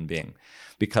as a human being.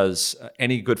 Because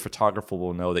any good photographer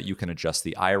will know that you can adjust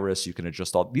the iris, you can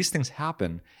adjust all these things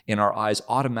happen in our eyes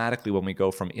automatically when we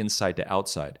go from inside to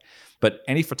outside. But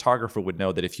any photographer would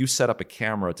know that if you set up a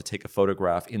camera to take a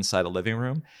photograph inside a living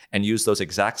room and use those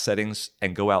exact settings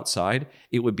and go outside,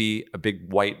 it would be a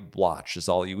big white blotch. Is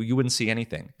all you wouldn't see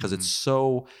anything because it's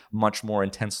so much more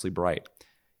intensely bright.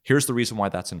 Here's the reason why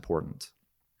that's important.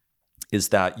 Is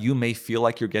that you may feel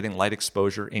like you're getting light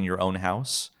exposure in your own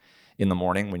house in the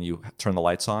morning when you turn the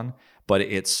lights on, but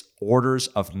it's orders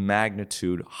of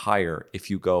magnitude higher if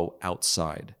you go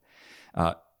outside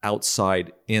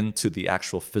into the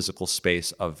actual physical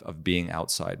space of being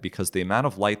outside, because the amount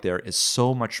of light there is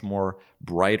so much more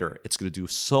brighter. It's going to do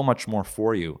so much more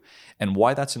for you. And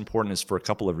why that's important is for a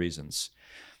couple of reasons.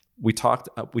 We talk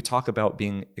about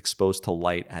being exposed to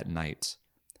light at night.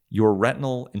 your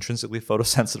retinal, intrinsically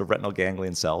photosensitive retinal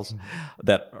ganglion cells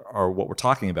that are what we're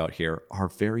talking about here are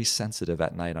very sensitive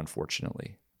at night,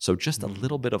 unfortunately. So just a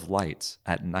little bit of light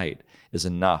at night is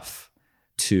enough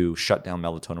to shut down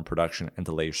melatonin production and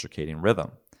delay your circadian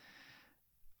rhythm.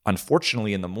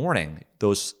 Unfortunately, in the morning,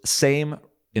 those same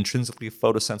intrinsically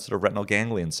photosensitive retinal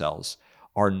ganglion cells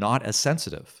are not as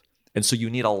sensitive. And so you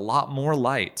need a lot more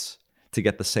light to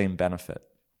get the same benefit.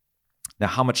 Now,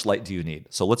 how much light do you need?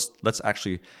 So let's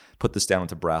actually put this down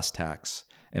into brass tacks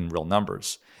in real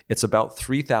numbers. It's about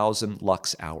 3,000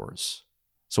 lux hours.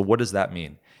 So what does that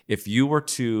mean? If you were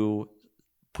to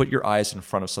put your eyes in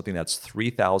front of something that's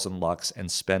 3,000 lux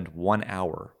and spend 1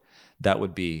 hour, that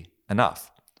would be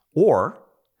enough. Or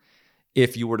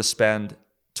if you were to spend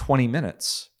 20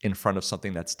 minutes in front of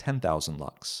something that's 10,000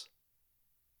 lux,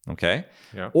 okay?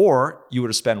 Yeah. Or you were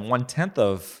to spend 1/10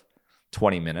 of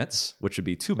 20 minutes, which would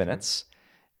be 2 minutes,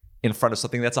 in front of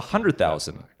something that's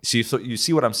 100,000. So you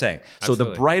see what I'm saying? So Absolutely.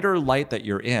 the brighter light that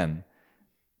you're in,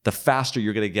 the faster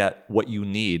you're going to get what you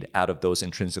need out of those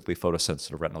intrinsically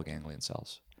photosensitive retinal ganglion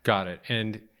cells. Got it.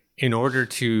 And in order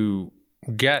to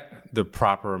get the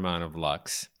proper amount of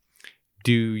lux,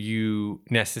 do you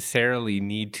necessarily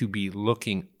need to be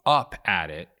looking up at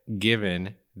it,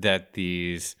 given that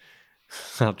these,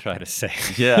 I'll try to say,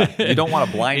 Yeah, you don't want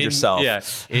to blind yourself. Yeah,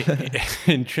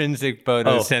 intrinsic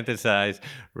photosynthesized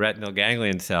retinal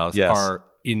ganglion cells Yes. are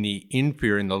in the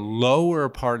inferior, in the lower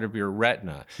part of your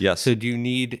retina. Yes. So do you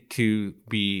need to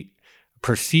be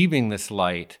perceiving this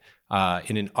light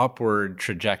in an upward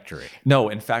trajectory? No,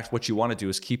 in fact, what you want to do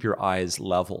is keep your eyes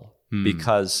level,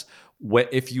 because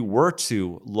if you were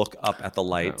to look up at the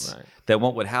light, then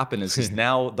what would happen is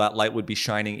now that light would be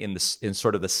shining in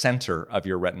sort of the center of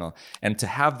your retina. And to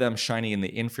have them shining in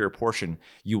the inferior portion,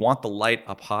 you want the light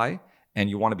up high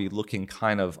and you want to be looking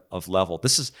kind of level.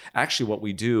 This is actually what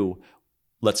we do.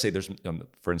 Let's say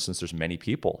for instance, there's many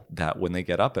people that when they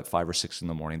get up at 5 or 6 in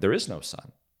the morning, there is no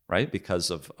sun, right?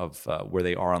 Because of where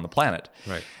they are on the planet.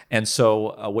 Right. And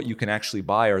so what you can actually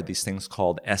buy are these things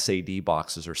called SAD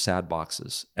boxes or SAD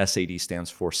boxes. SAD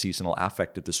stands for seasonal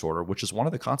affective disorder, which is one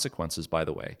of the consequences, by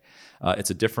the way.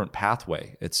 It's a different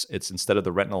pathway. It's instead of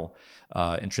the retinal,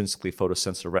 intrinsically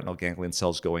photosensitive retinal ganglion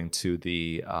cells going to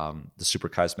the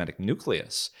suprachiasmatic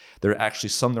nucleus, there are actually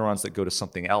some neurons that go to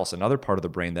something else, another part of the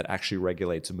brain that actually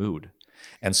regulates mood.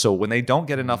 And so when they don't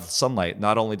get enough sunlight,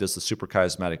 not only does the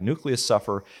suprachiasmatic nucleus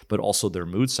suffer, but also their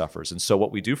mood suffers. And so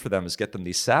what we do for them is get them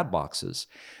these SAD boxes.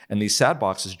 And these SAD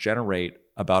boxes generate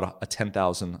about a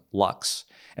 10,000 lux.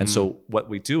 And so what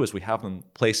we do is we have them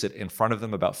place it in front of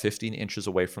them about 15 inches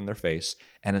away from their face,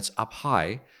 and it's up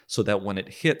high so that when it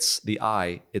hits the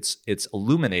eye, it's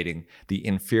illuminating the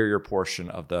inferior portion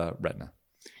of the retina.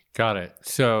 Got it.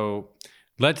 So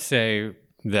let's say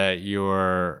that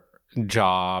your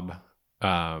job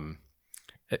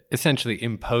essentially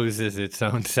imposes its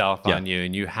own self on you,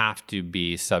 and you have to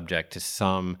be subject to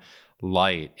some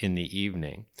light in the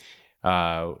evening.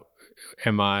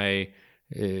 Am I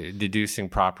deducing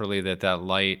properly that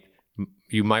light,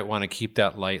 you might want to keep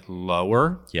that light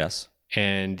lower? Yes.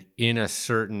 And in a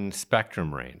certain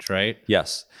spectrum range, right?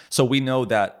 Yes. So we know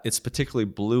that it's particularly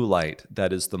blue light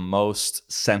that is the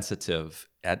most sensitive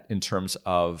in terms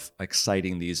of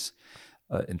exciting these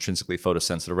intrinsically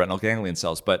photosensitive retinal ganglion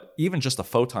cells. But even just a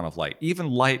photon of light, even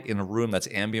light in a room that's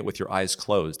ambient with your eyes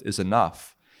closed, is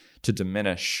enough to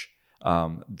diminish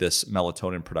this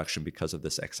melatonin production because of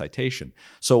this excitation.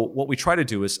 So what we try to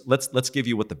do is let's give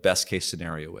you what the best case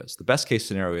scenario is. The best case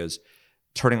scenario is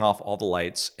turning off all the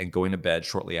lights and going to bed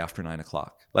shortly after 9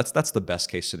 o'clock. That's the best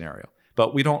case scenario.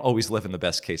 But we don't always live in the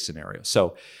best case scenario.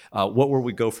 So what will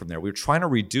we go from there? We're trying to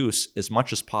reduce as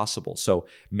much as possible. So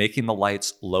making the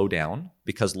lights low down,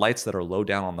 because lights that are low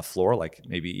down on the floor, like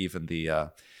maybe even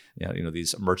the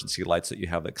these emergency lights that you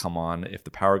have that come on if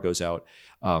the power goes out,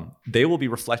 they will be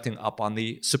reflecting up on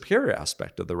the superior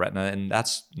aspect of the retina, and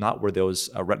that's not where those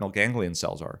retinal ganglion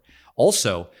cells are.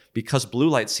 Also, because blue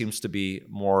light seems to be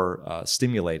more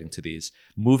stimulating to these,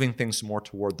 moving things more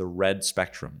toward the red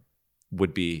spectrum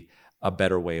would be a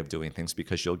better way of doing things,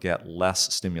 because you'll get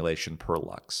less stimulation per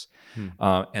lux.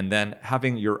 And then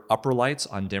having your upper lights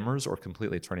on dimmers or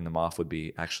completely turning them off would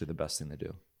be actually the best thing to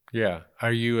do. Yeah.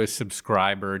 Are you a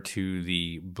subscriber to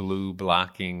the blue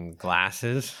blocking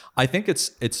glasses? I think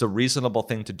it's a reasonable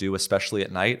thing to do, especially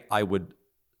at night. I would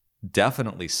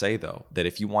definitely say, though, that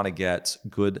if you want to get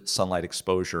good sunlight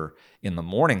exposure in the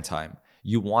morning time,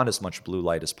 you want as much blue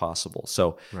light as possible.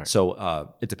 So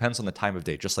it depends on the time of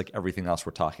day, just like everything else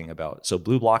we're talking about. So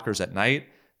blue blockers at night,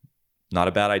 not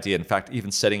a bad idea. In fact,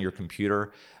 even setting your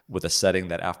computer with a setting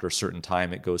that after a certain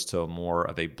time, it goes to more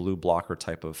of a blue blocker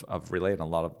type of relay. And a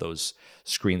lot of those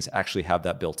screens actually have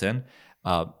that built in.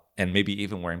 And maybe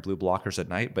even wearing blue blockers at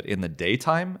night. But in the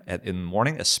daytime, in the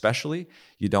morning especially,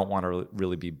 you don't want to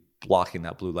really be blocking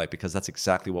that blue light, because that's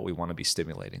exactly what we want to be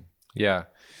stimulating. Yeah.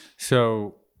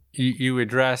 So you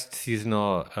addressed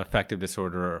seasonal affective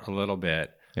disorder a little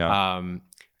bit. Yeah.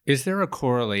 Is there a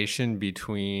correlation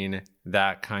between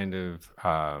that kind of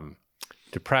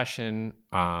depression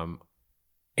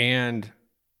and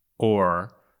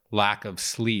or lack of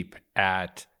sleep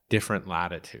at different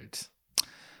latitudes?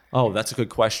 Oh, that's a good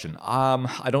question.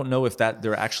 I don't know if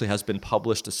there actually has been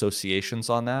published associations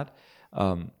on that.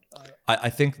 I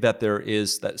think that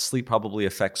that sleep probably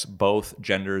affects both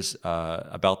genders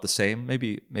about the same.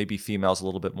 Maybe females a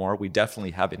little bit more. We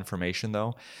definitely have information,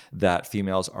 though, that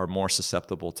females are more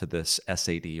susceptible to this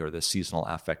SAD, or this seasonal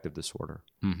affective disorder.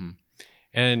 Mm-hmm.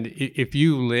 And if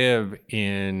you live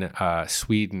in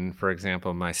Sweden, for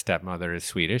example, my stepmother is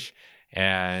Swedish,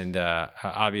 and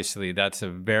obviously that's a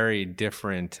very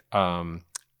different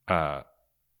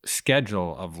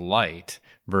schedule of light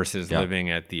versus living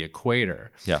at the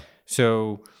equator. Yeah.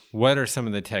 So what are some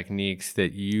of the techniques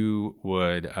that you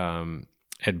would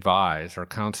advise or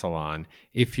counsel on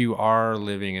if you are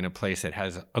living in a place that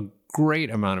has a great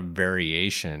amount of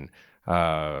variation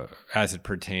as it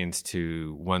pertains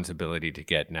to one's ability to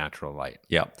get natural light?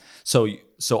 Yeah. So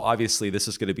obviously this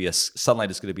is going to be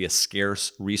sunlight is going to be a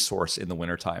scarce resource in the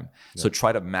wintertime. Yeah. So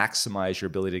try to maximize your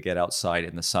ability to get outside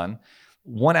in the sun.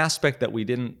 One aspect that we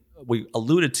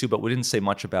alluded to, but we didn't say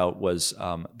much about, was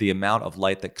the amount of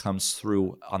light that comes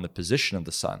through on the position of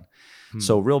the sun.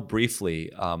 So real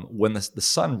briefly, when the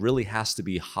sun really has to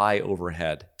be high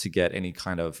overhead to get any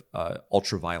kind of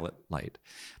ultraviolet light.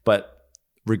 But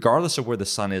regardless of where the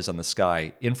sun is on the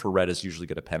sky, infrared is usually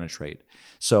going to penetrate.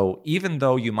 So even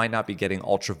though you might not be getting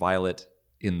ultraviolet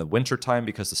in the wintertime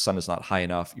because the sun is not high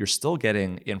enough, you're still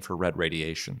getting infrared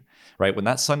radiation, right? When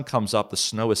that sun comes up, the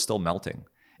snow is still melting.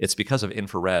 It's because of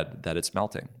infrared that it's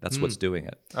melting. That's what's doing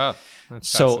it. Oh,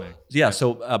 that's fascinating. Yeah.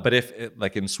 But if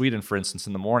like in Sweden, for instance,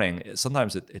 in the morning,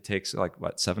 sometimes it takes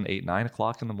 7, 8, 9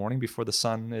 o'clock in the morning before the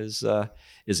sun is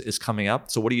coming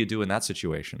up. So what do you do in that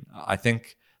situation? I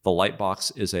think the light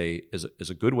box is a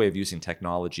good way of using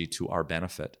technology to our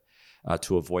benefit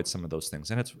to avoid some of those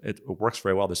things, and it works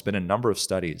very well. There's been a number of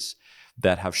studies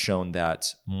that have shown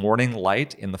that morning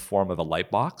light in the form of a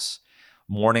light box,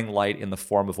 morning light in the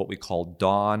form of what we call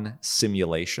dawn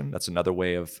simulation. That's another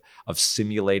way of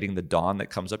simulating the dawn that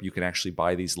comes up. You can actually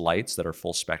buy these lights that are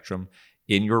full spectrum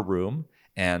in your room,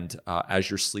 and as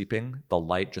you're sleeping, the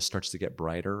light just starts to get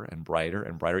brighter and brighter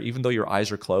and brighter, even though your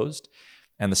eyes are closed.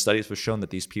 And the studies have shown that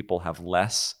these people have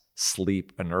less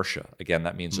sleep inertia. Again,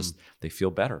 that means just they feel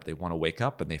better. They want to wake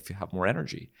up and they have more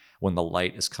energy when the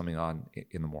light is coming on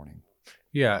in the morning.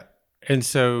 Yeah. And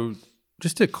so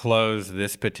just to close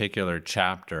this particular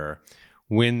chapter,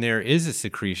 when there is a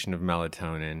secretion of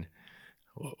melatonin,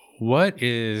 what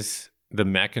is the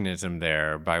mechanism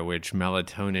there by which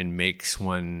melatonin makes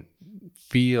one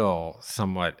feel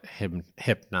somewhat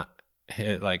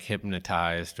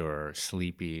hypnotized or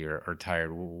sleepy or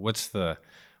tired? What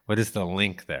is the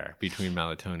link there between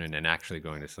melatonin and actually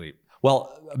going to sleep?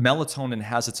 Well, melatonin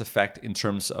has its effect in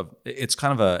terms of, it's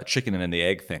kind of a chicken and the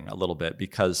egg thing a little bit,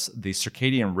 because the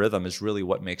circadian rhythm is really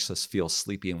what makes us feel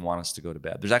sleepy and want us to go to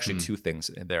bed. There's actually two things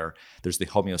in there. There's the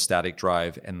homeostatic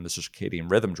drive and the circadian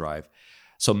rhythm drive.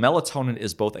 So melatonin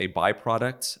is both a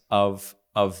byproduct of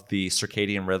the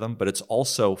circadian rhythm, but it's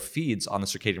also feeds on the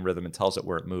circadian rhythm and tells it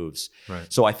where it moves. Right.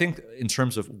 So I think in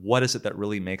terms of what is it that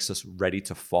really makes us ready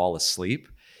to fall asleep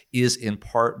is in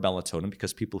part melatonin,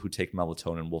 because people who take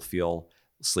melatonin will feel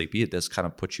sleepy. It does kind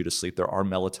of put you to sleep. There are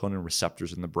melatonin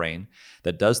receptors in the brain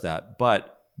that does that.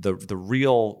 But the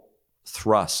real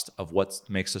thrust of what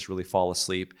makes us really fall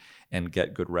asleep and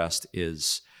get good rest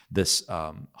is this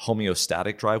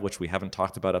homeostatic drive, which we haven't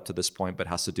talked about up to this point, but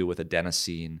has to do with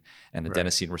adenosine and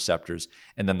adenosine receptors.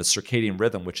 And then the circadian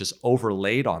rhythm, which is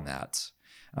overlaid on that.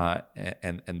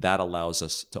 And that allows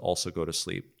us to also go to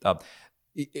sleep.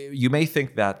 You may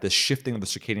think that the shifting of the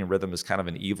circadian rhythm is kind of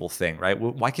an evil thing, right?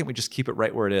 Well, why can't we just keep it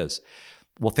right where it is?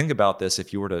 Well, think about this.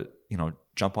 If you were to,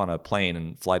 jump on a plane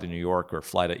and fly to New York or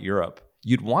fly to Europe,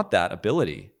 you'd want that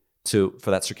ability for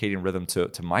that circadian rhythm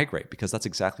to migrate, because that's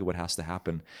exactly what has to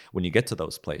happen when you get to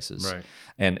those places. Right.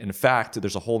 And in fact,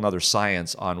 there's a whole nother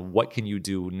science on what can you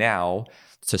do now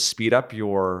to speed up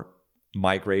your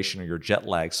migration or your jet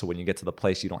lag, so when you get to the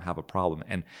place you don't have a problem.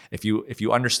 And if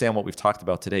you understand what we've talked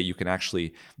about today, you can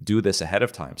actually do this ahead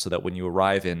of time, so that when you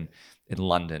arrive in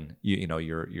London,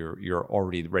 you're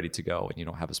already ready to go and you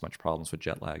don't have as much problems with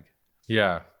jet lag.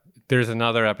 Yeah. There's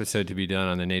another episode to be done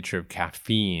on the nature of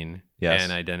caffeine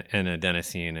and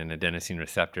adenosine and adenosine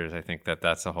receptors. I think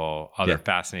that's a whole other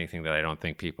fascinating thing that I don't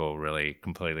think people really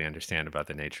completely understand about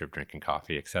the nature of drinking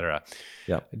coffee, et cetera.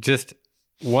 Yeah. Just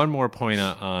one more point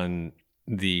on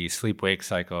the sleep-wake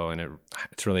cycle and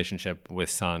its relationship with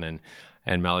sun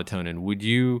and melatonin. Would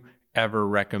you ever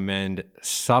recommend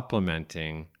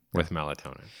supplementing with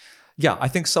melatonin? Yeah, I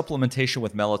think supplementation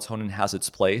with melatonin has its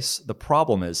place. The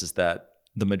problem is that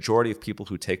the majority of people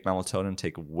who take melatonin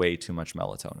take way too much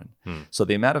melatonin. So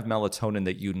the amount of melatonin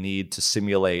that you need to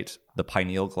simulate the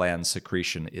pineal gland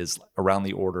secretion is around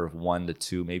the order of 1 to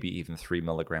 2, maybe even 3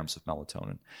 milligrams of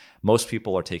melatonin. Most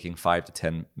people are taking 5 to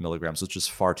 10 milligrams, which is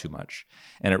far too much.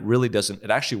 And it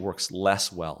actually works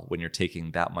less well when you're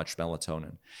taking that much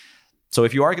melatonin. So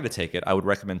if you are going to take it, I would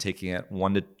recommend taking it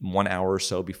 1 hour or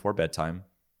so before bedtime.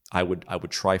 I would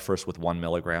try first with 1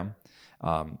 milligram.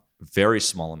 Very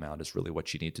small amount is really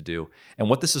what you need to do. And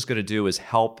what this is going to do is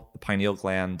help the pineal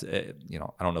gland. I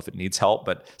don't know if it needs help,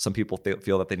 but some people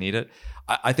feel that they need it.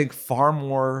 I think far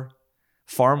more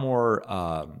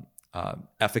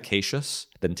efficacious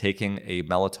than taking a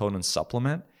melatonin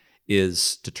supplement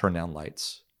is to turn down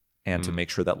lights and to make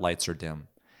sure that lights are dim.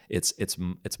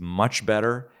 It's much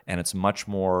better, and it's much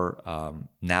more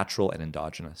natural and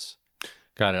endogenous.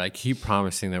 Got it. I keep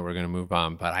promising that we're going to move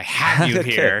on, but I have you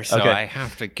here, so I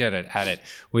have to get at it,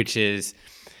 which is,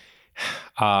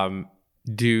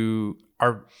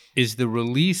 is the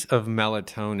release of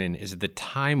melatonin, is the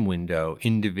time window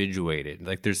individuated?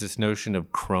 Like there's this notion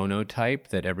of chronotype,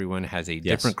 that everyone has a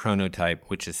different chronotype,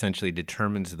 which essentially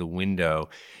determines the window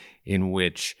in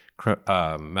which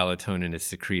melatonin is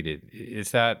secreted.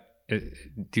 Is that, do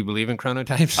you believe in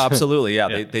chronotypes? Absolutely,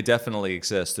 yeah. They definitely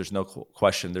exist. There's no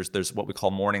question. There's what we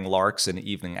call morning larks and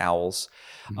evening owls.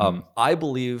 I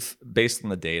believe, based on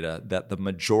the data, that the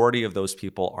majority of those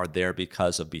people are there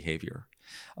because of behavior.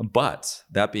 But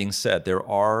that being said, there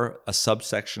are a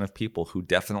subsection of people who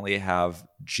definitely have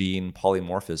gene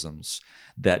polymorphisms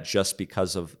that just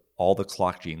because of all the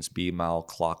clock genes, BMAL,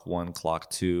 clock 1, clock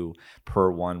 2,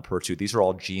 PER1, PER2, these are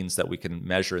all genes that we can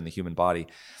measure in the human body.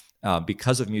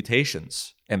 Because of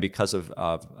mutations and because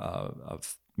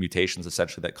of mutations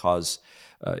essentially that cause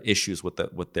issues with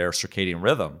their circadian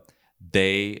rhythm,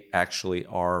 they actually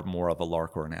are more of a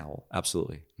lark or an owl.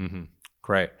 Absolutely. Mm-hmm.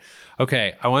 Great.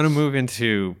 Okay, I want to move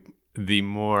into the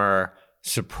more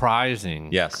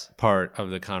surprising part of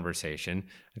the conversation.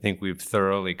 I think we've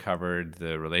thoroughly covered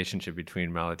the relationship between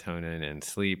melatonin and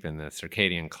sleep and the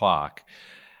circadian clock.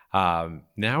 Now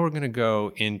we're going to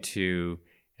go into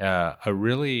a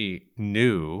really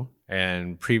new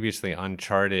and previously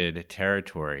uncharted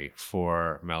territory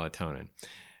for melatonin.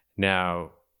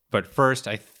 Now, but first,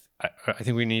 I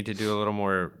think we need to do a little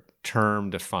more term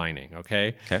defining,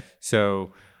 okay? Okay.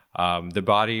 So the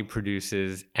body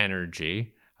produces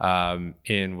energy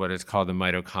in what is called the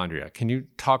mitochondria. Can you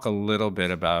talk a little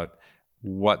bit about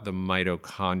what the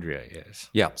mitochondria is?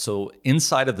 Yeah, so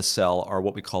inside of the cell are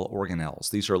what we call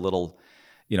organelles. These are little...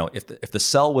 if the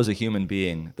cell was a human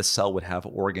being, the cell would have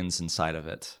organs inside of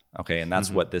it, okay? And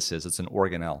that's what this is. It's an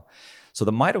organelle. So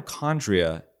the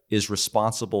mitochondria is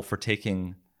responsible for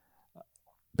taking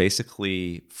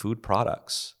basically food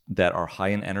products that are high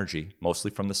in energy, mostly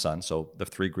from the sun. So the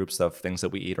 3 groups of things that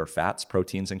we eat are fats,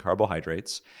 proteins, and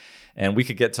carbohydrates. And we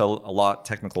could get to a lot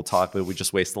technical talk, but we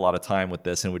just waste a lot of time with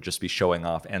this and would just be showing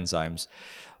off enzymes.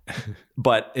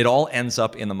 But it all ends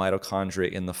up in the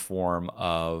mitochondria in the form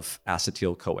of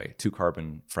acetyl-CoA, 2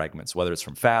 carbon fragments, whether it's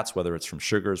from fats, whether it's from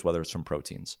sugars, whether it's from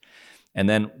proteins. And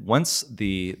then once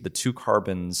the 2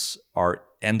 carbons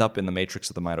end up in the matrix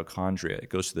of the mitochondria, it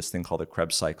goes through this thing called the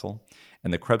Krebs cycle.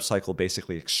 And the Krebs cycle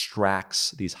basically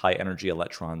extracts these high energy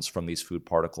electrons from these food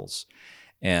particles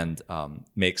and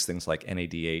makes things like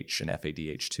NADH and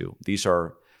FADH2. These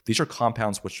are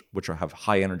compounds which have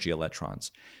high energy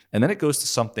electrons. And then it goes to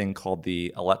something called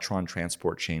the electron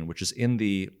transport chain, which is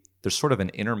there's sort of an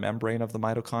inner membrane of the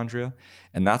mitochondria,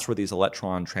 and that's where these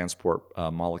electron transport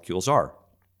molecules are.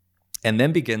 And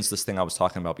then begins this thing I was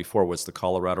talking about before, was the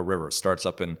Colorado River. It starts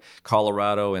up in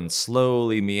Colorado and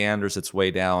slowly meanders its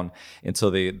way down into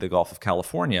the Gulf of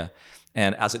California.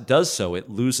 And as it does so, it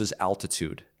loses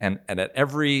altitude. And at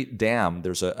every dam,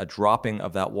 there's a dropping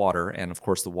of that water. And of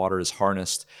course, the water is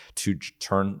harnessed to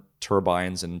turn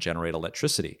turbines and generate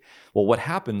electricity. Well, what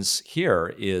happens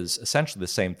here is essentially the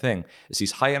same thing, is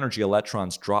these high energy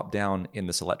electrons drop down in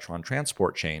this electron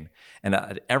transport chain. And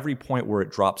at every point where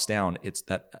it drops down, it's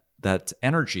that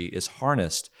energy is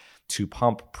harnessed to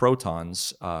pump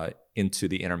protons into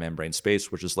the inner membrane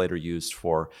space, which is later used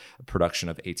for production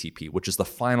of ATP, which is the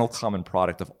final common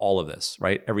product of all of this,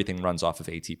 right? Everything runs off of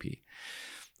ATP.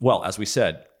 Well, as we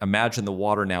said, imagine the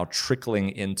water now trickling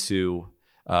into,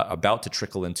 about to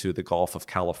trickle into the Gulf of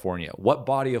California. What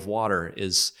body of water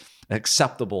is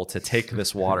acceptable to take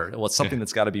this water? Well, it's something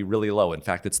that's got to be really low. In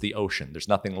fact, it's the ocean. There's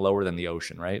nothing lower than the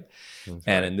ocean, right?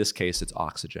 And in this case, it's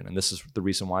oxygen. And this is the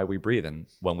reason why we breathe. And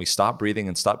when we stop breathing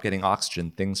and stop getting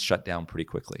oxygen, things shut down pretty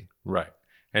quickly. Right.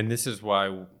 And this is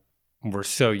why we're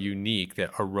so unique,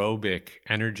 that aerobic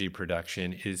energy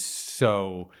production is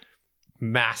so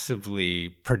massively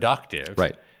productive.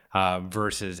 Right.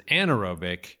 Versus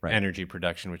anaerobic energy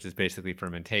production, which is basically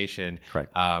fermentation,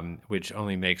 which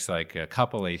only makes like a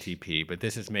couple ATP, but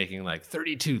this is making like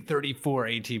 32, 34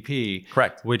 ATP,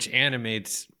 which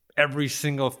animates every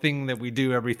single thing that we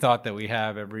do, every thought that we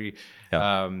have, every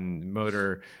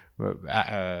motor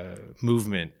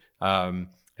movement. And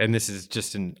this is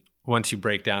just once you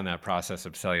break down that process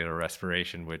of cellular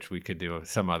respiration, which we could do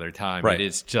some other time, it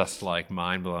is just like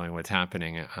mind-blowing what's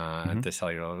happening at the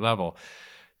cellular level.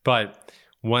 But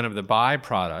one of the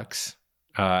byproducts,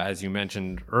 as you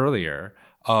mentioned earlier,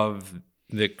 of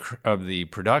the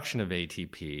production of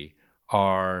ATP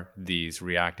are these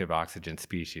reactive oxygen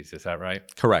species. Is that right?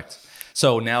 Correct.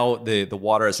 So now the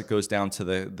water, as it goes down to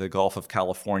the Gulf of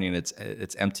California and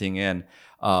it's emptying in,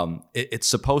 it's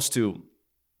supposed to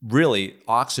really,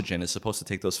 oxygen is supposed to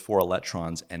take those 4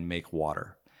 electrons and make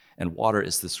water. And water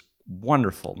is this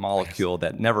wonderful molecule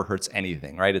that never hurts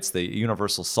anything, right? It's the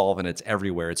universal solvent. It's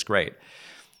everywhere. It's great.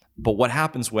 But what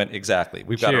happens when, exactly,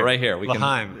 we've got it right here.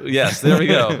 Yes, there we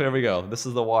go. There we go. This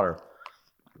is the water.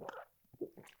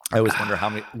 I always wonder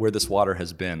where this water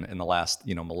has been in the last,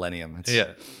 millennium.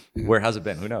 Where has it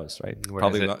been? Who knows, right?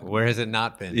 Where has it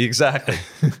not been? Exactly.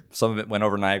 Some of it went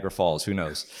over Niagara Falls. Who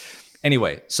knows?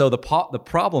 Anyway, so the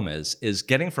problem is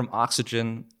getting from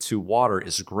oxygen to water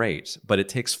is great, but it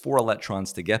takes 4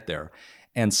 electrons to get there.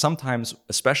 And sometimes,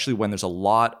 especially when there's a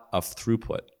lot of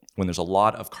throughput, when there's a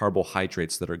lot of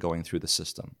carbohydrates that are going through the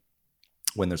system,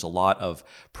 when there's a lot of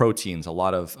proteins, a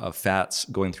lot of fats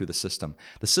going through the system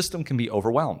can be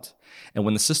overwhelmed. And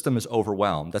when the system is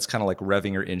overwhelmed, that's kind of like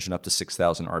revving your engine up to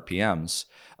 6,000 RPMs,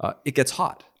 it gets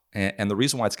hot. And the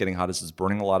reason why it's getting hot is it's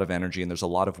burning a lot of energy and there's a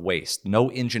lot of waste.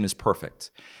 No engine is perfect.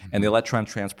 And the electron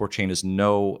transport chain is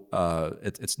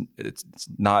it's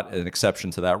not an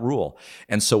exception to that rule.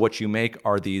 And so what you make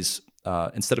are these,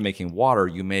 instead of making water,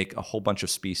 you make a whole bunch of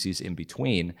species in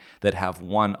between that have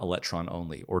 1 electron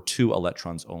only, or 2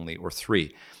 electrons only, or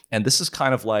 3. And this is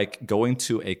kind of like going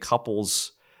to a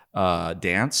couple's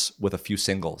dance with a few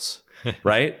singles.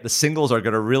 Right? The singles are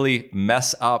going to really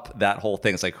mess up that whole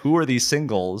thing. It's like, who are these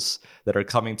singles that are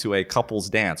coming to a couple's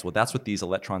dance? Well, that's what these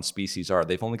electron species are.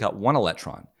 They've only got 1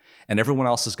 electron, and everyone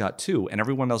else has got 2, and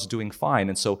everyone else is doing fine.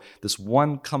 And so this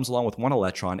one comes along with 1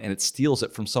 electron, and it steals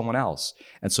it from someone else.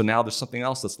 And so now there's something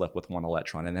else that's left with 1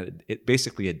 electron, and then it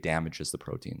basically damages the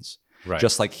proteins,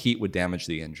 just like heat would damage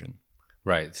the engine.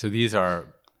 Right. So these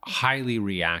are highly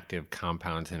reactive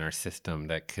compounds in our system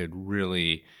that could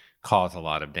really cause a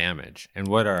lot of damage. And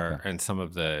what are and some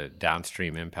of the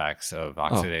downstream impacts of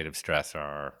oxidative stress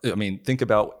are? I mean, think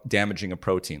about damaging a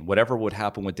protein. Whatever would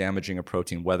happen with damaging a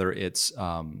protein, whether it's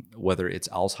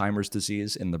Alzheimer's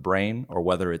disease in the brain, or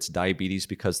whether it's diabetes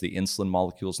because the insulin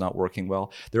molecule is not working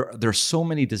well. There are so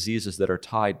many diseases that are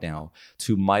tied now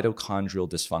to mitochondrial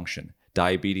dysfunction.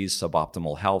 Diabetes,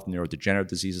 suboptimal health, neurodegenerative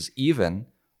diseases, even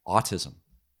autism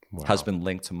has been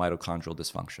linked to mitochondrial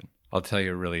dysfunction. I'll tell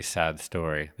you a really sad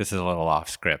story. This is a little off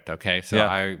script, okay? So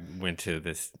I went to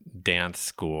this dance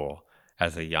school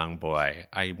as a young boy.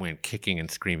 I went kicking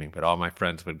and screaming, but all my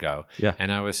friends would go. Yeah.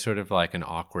 And I was sort of like an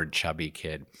awkward, chubby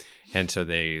kid. And so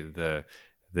the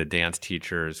dance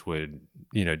teachers would,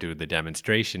 do the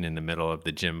demonstration in the middle of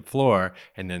the gym floor,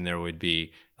 and then there would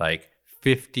be like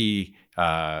 50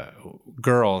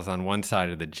 girls on one side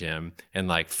of the gym and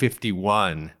like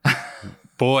 51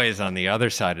 boys on the other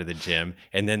side of the gym,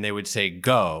 and then they would say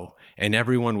go, and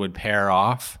everyone would pair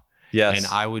off. Yes. And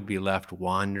I would be left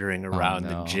wandering around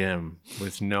the gym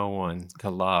with no one to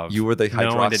love. You were the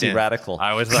hydroxy radical.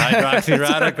 I was the hydroxy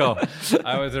radical.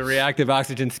 I was a reactive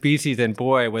oxygen species, and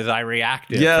boy, was I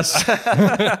reactive. Yes.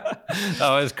 I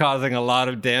was causing a lot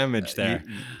of damage there.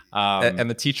 And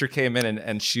the teacher came in,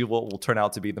 and she will turn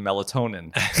out to be the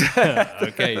melatonin.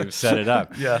 Okay, you've set it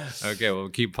up. Yeah. Okay, we'll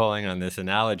keep pulling on this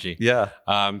analogy. Yeah.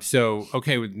 So,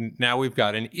 now we've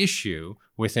got an issue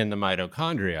within the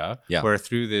mitochondria, where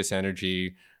through this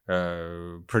energy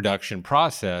production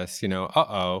process,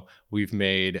 we've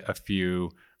made a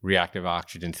few reactive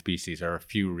oxygen species or a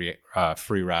few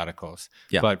free radicals.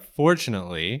 Yeah. But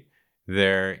fortunately,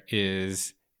 there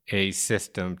is a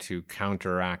system to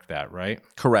counteract that, right?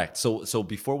 Correct. So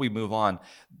before we move on,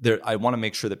 I want to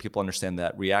make sure that people understand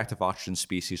that reactive oxygen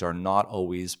species are not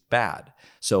always bad.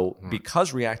 So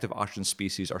because reactive oxygen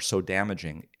species are so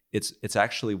damaging, it's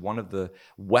actually one of the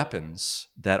weapons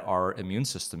that our immune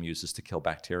system uses to kill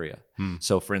bacteria.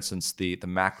 So for instance, the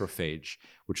macrophage,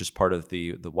 which is part of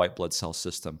the white blood cell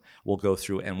system, will go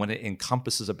through, and when it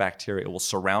encompasses a bacteria, it will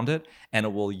surround it, and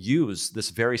it will use this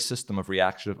very system of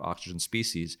reactive oxygen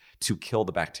species to kill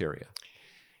the bacteria.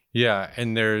 Yeah,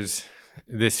 and there's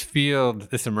this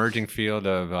emerging field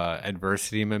of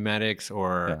adversity mimetics,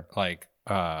 or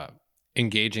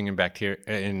engaging in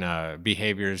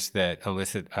behaviors that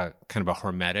elicit a kind of a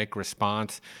hormetic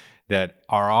response that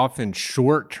are often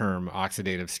short-term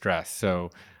oxidative stress. So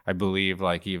I believe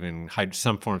like even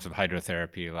some forms of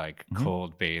hydrotherapy, like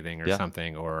cold bathing or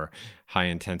something, or high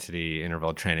intensity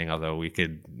interval training, although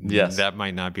that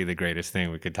might not be the greatest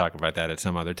thing. We could talk about that at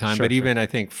some other time. But even I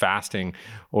think fasting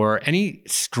or any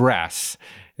stress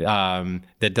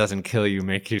that doesn't kill you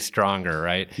make you stronger,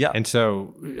 right? Yeah. And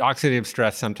so oxidative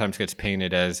stress sometimes gets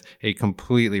painted as a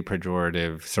completely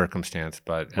pejorative circumstance,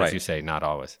 but as you say, not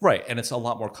always. Right. And it's a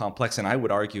lot more complex. And I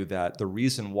would argue that the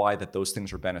reason why that those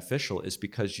things are beneficial is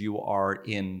because you are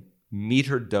in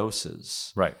metered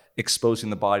doses,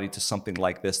 exposing the body to something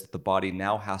like this, that the body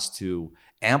now has to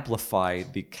amplify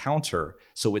the counter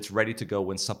so it's ready to go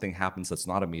when something happens that's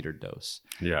not a metered dose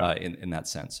in that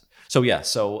sense. So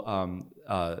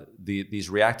these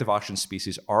reactive oxygen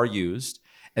species are used.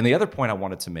 And the other point I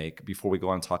wanted to make before we go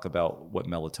on and talk about what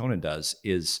melatonin does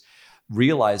is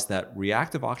realize that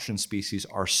reactive oxygen species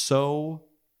are so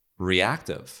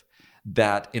reactive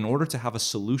that in order to have a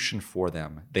solution for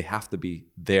them, they have to be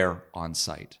there on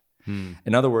site.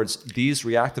 In other words, these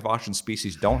reactive oxygen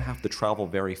species don't have to travel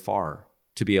very far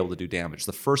to be able to do damage.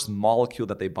 The first molecule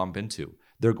that they bump into,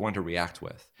 they're going to react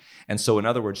with. And so in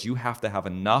other words, you have to have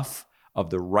enough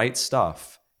of the right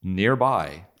stuff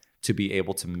nearby to be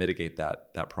able to mitigate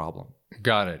that problem.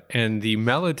 Got it. And the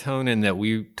melatonin that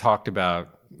we talked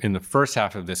about in the first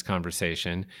half of this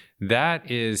conversation,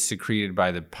 that is secreted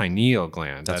by the pineal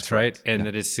gland. That's right. And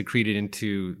that is secreted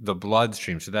into the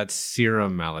bloodstream. So that's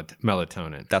serum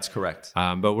melatonin. That's correct.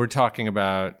 But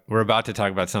we're about to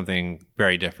talk about something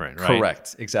very different, right?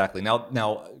 Correct. Exactly.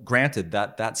 Now, granted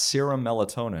that serum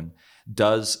melatonin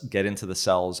does get into the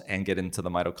cells and get into the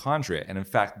mitochondria. And in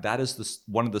fact, that is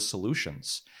one of the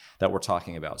solutions that we're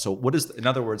talking about. So in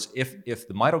other words, if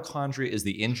the mitochondria is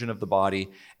the engine of the body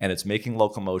and it's making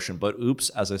locomotion, but oops,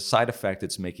 as a side effect,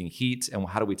 it's making heat. And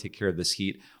how do we take care of this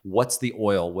heat? What's the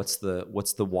oil? What's the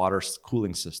water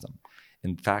cooling system?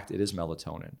 In fact, it is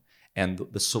melatonin. And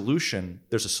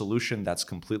there's a solution that's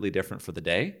completely different for the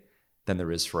day than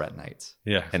there is for at night.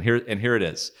 Yeah. And here it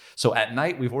is. So at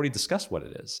night, we've already discussed what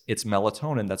it is. It's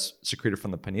melatonin that's secreted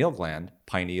from the pineal gland,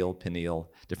 pineal,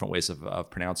 different ways of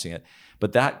pronouncing it.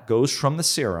 But that goes from the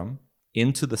serum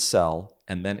into the cell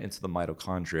and then into the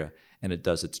mitochondria, and it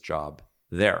does its job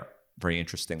there, very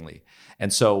interestingly.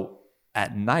 And so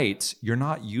at night, you're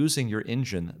not using your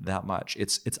engine that much.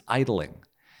 It's idling.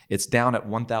 It's down at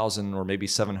 1,000 or maybe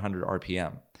 700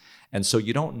 RPM. And so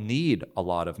you don't need a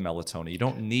lot of melatonin. You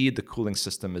don't need the cooling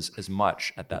system as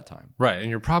much at that time. Right. And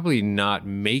you're probably not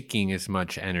making as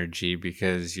much energy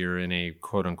because you're in a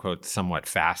quote unquote somewhat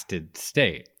fasted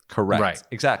state. Correct. Right.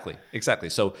 Exactly.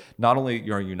 So not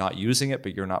only are you not using it,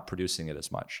 but you're not producing it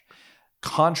as much.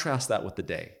 Contrast that with the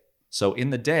day. So in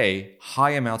the day,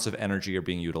 high amounts of energy are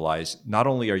being utilized. Not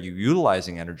only are you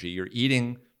utilizing energy, you're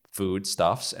eating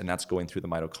foodstuffs, and that's going through the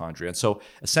mitochondria. And so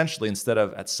essentially, instead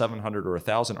of at 700 or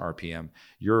 1,000 RPM,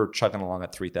 you're chugging along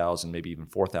at 3,000, maybe even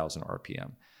 4,000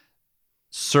 RPM.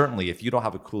 Certainly, if you don't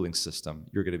have a cooling system,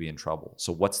 you're going to be in trouble.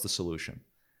 So what's the solution?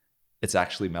 It's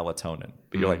actually melatonin.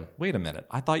 But you're like, wait a minute.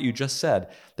 I thought you just said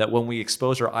that when we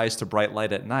expose our eyes to bright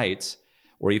light at night,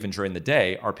 or even during the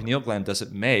day, our pineal gland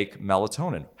doesn't make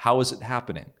melatonin. How is it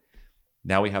happening?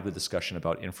 Now we have the discussion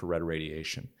about infrared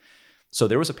radiation. So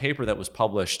there was a paper that was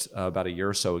published about a year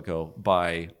or so ago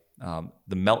by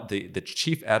the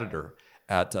chief editor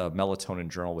at Melatonin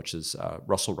Journal, which is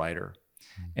Russell Ryder,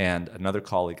 and another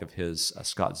colleague of his,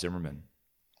 Scott Zimmerman,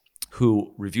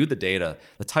 who reviewed the data.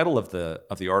 The title of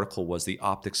the article was "The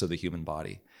Optics of the Human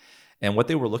Body." And what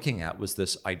they were looking at was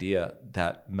this idea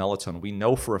that melatonin, we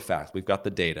know for a fact, we've got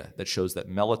the data that shows that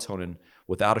melatonin,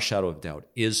 without a shadow of doubt,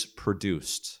 is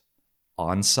produced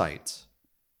on site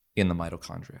in the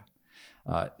mitochondria.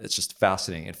 It's just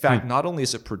fascinating. In fact, not only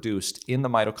is it produced in the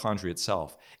mitochondria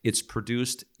itself, it's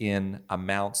produced in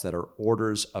amounts that are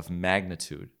orders of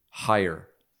magnitude higher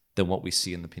than what we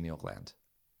see in the pineal gland.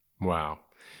 Wow.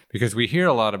 Because we hear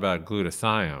a lot about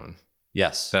glutathione.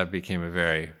 Yes. That became a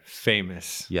very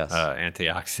famous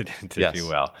antioxidant, if you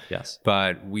will. Yes.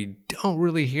 But we don't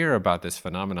really hear about this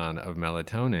phenomenon of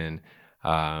melatonin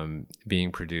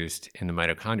being produced in the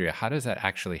mitochondria. How does that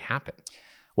actually happen?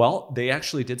 Well, they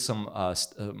actually did some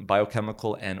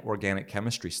biochemical and organic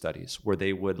chemistry studies where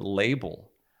they would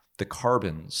label the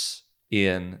carbons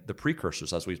in the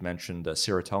precursors, as we've mentioned,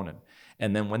 serotonin.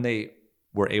 And then when they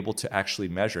were able to actually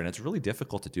measure, and it's really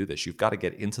difficult to do this, you've got to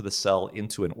get into the cell,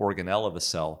 into an organelle of a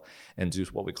cell, and do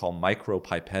what we call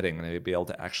micropipetting, and they'd be able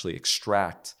to actually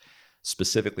extract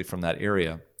specifically from that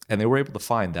area. And they were able to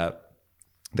find that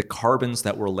the carbons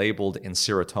that were labeled in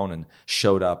serotonin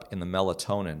showed up in the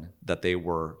melatonin that they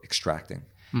were extracting.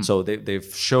 So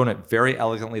they've shown it very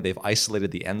elegantly. They've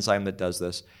isolated the enzyme that does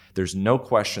this. There's no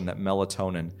question that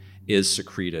melatonin is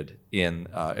secreted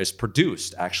is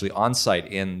produced actually on site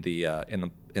in the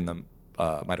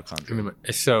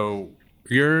mitochondria. So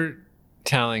you're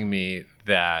telling me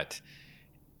that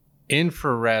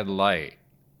infrared light,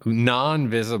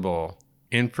 non-visible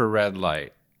infrared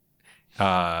light,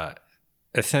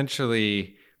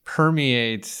 essentially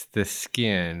permeates the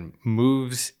skin,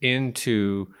 moves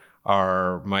into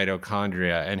our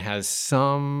mitochondria, and has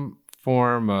some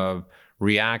form of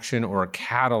reaction or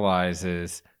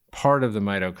catalyzes part of the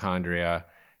mitochondria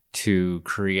to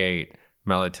create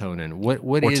melatonin.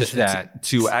 What is that?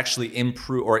 To actually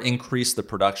improve or increase the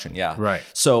production, yeah. Right.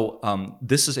 So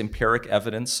this is empiric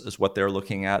evidence is what they're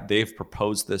looking at. They've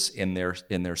proposed this in their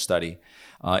study,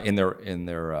 in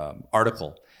their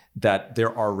article, that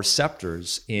there are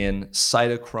receptors in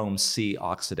cytochrome C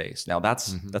oxidase. Now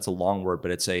that's a long word,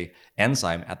 but it's a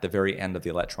enzyme at the very end of the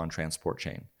electron transport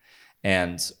chain.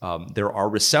 And there are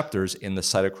receptors in the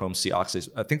cytochrome C oxidase.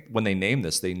 I think when they named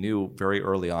this, they knew very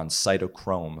early on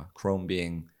cytochrome, chrome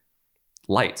being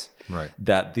light, right,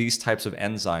 that these types of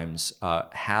enzymes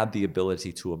had the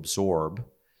ability to absorb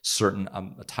certain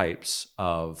types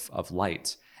of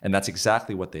light. And that's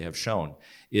exactly what they have shown,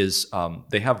 is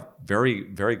they have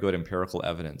very, very good empirical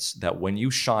evidence that when you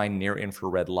shine near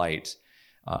infrared light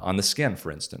on the skin,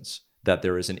 for instance, that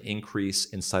there is an increase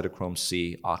in cytochrome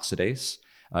C oxidase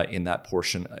in that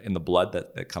portion in the blood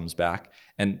that comes back.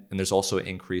 And there's also an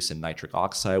increase in nitric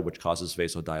oxide, which causes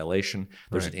vasodilation.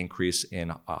 There's an increase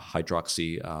in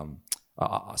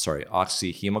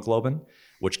oxyhemoglobin,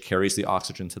 which carries the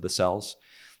oxygen to the cells.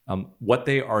 What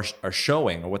they are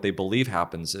showing, or what they believe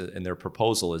happens in their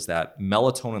proposal, is that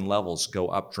melatonin levels go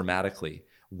up dramatically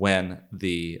when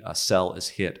the cell is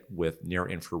hit with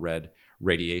near-infrared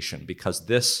radiation, because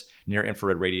this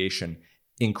near-infrared radiation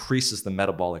increases the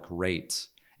metabolic rate,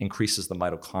 increases the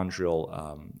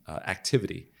mitochondrial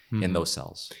activity in those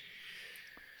cells.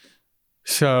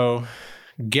 So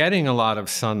getting a lot of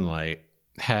sunlight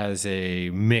has a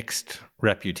mixed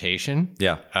reputation.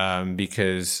 Yeah.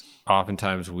 Because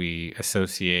oftentimes we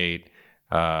associate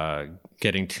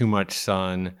getting too much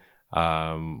sun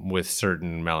with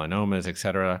certain melanomas, et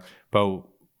cetera. But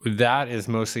that is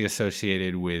mostly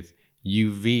associated with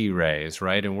UV rays,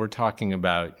 right? And we're talking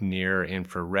about near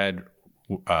infrared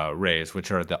rays, which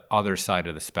are the other side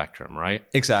of the spectrum, right?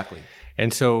 Exactly.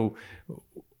 And so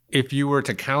if you were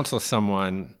to counsel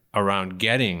someone around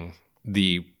getting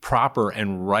the proper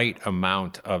and right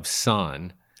amount of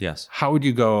sun, yes, how would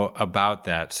you go about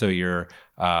that so you're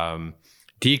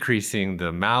decreasing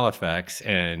the maleffects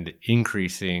and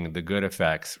increasing the good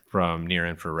effects from near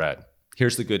infrared?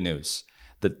 Here's the good news.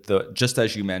 Just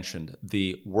as you mentioned,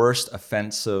 the worst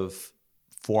offensive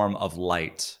form of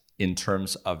light in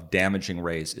terms of damaging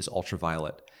rays is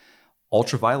ultraviolet.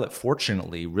 Ultraviolet,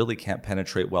 fortunately, really can't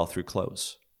penetrate well through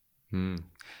clothes.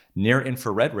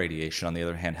 Near-infrared radiation, on the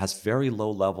other hand, has very low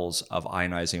levels of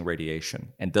ionizing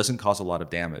radiation and doesn't cause a lot of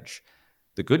damage.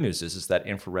 The good news is that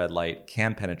infrared light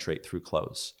can penetrate through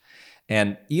clothes.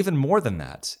 And even more than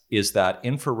that is that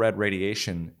infrared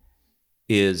radiation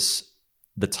is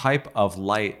the type of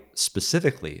light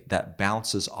specifically that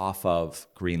bounces off of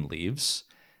green leaves,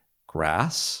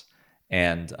 grass,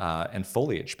 and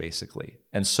foliage, basically.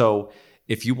 And so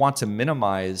if you want to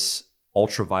minimize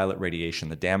ultraviolet radiation,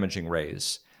 the damaging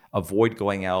rays, avoid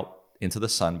going out into the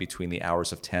sun between the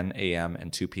hours of 10 a.m.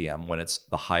 and 2 p.m. when it's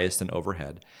the highest and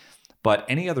overhead. But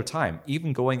any other time,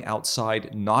 even going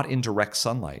outside, not in direct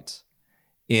sunlight,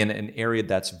 in an area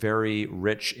that's very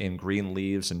rich in green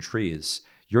leaves and trees,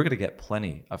 you're going to get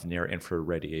plenty of near-infrared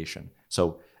radiation.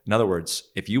 So in other words,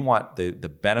 if you want the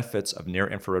benefits of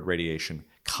near-infrared radiation,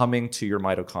 coming to your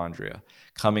mitochondria,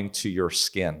 coming to your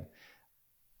skin.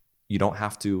 You don't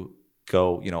have to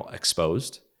go,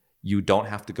 exposed. You don't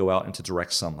have to go out into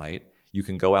direct sunlight. You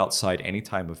can go outside any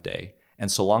time of day.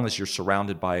 And so long as you're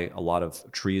surrounded by a lot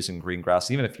of trees and green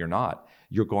grass, even if you're not,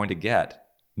 you're going to get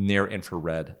near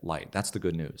infrared light. That's the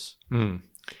good news.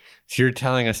 So you're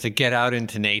telling us to get out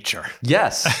into nature.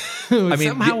 Yes.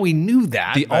 Somehow we knew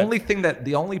that.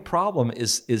 The only problem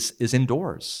is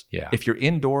indoors. Yeah. If you're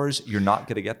indoors, you're not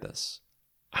going to get this.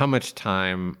 How much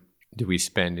time do we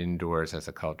spend indoors as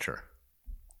a culture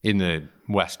in the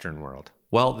Western world?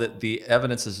 Well, the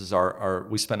evidence is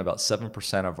we spend about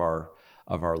 7%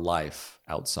 of our life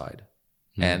outside.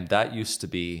 And that used to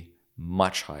be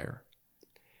much higher.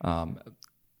 50%,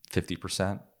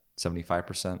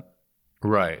 75%.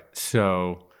 Right.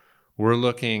 So we're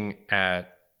looking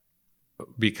at,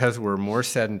 because we're more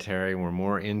sedentary, we're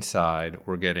more inside,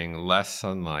 we're getting less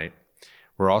sunlight.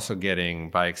 We're also getting,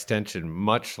 by extension,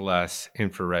 much less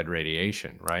infrared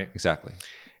radiation, right? Exactly.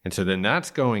 And so then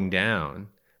that's going down.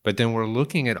 But then we're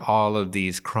looking at all of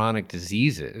these chronic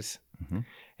diseases,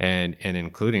 and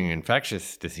including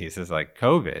infectious diseases like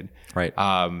COVID. Right.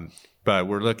 But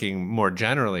we're looking more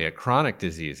generally at chronic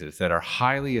diseases that are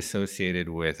highly associated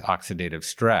with oxidative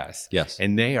stress. Yes.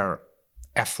 And they are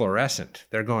efflorescent.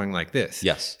 They're going like this.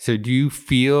 Yes. So do you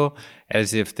feel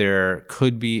as if there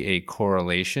could be a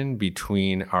correlation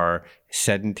between our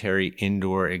sedentary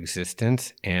indoor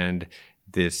existence and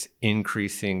this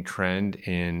increasing trend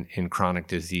in chronic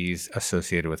disease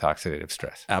associated with oxidative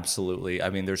stress? Absolutely.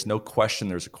 There's no question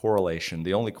there's a correlation.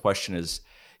 The only question is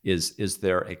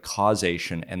there a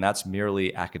causation? And that's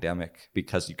merely academic,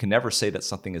 because you can never say that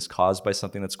something is caused by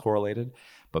something that's correlated.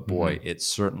 But boy, it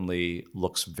certainly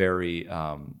looks very,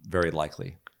 very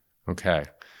likely. Okay.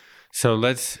 So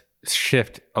let's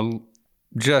shift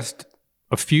just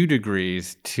a few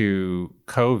degrees to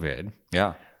COVID.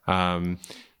 Yeah.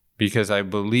 Because I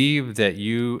believe that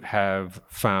you have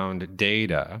found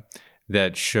data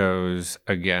that shows,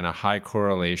 again, a high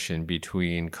correlation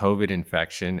between COVID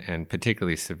infection, and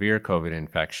particularly severe COVID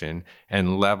infection,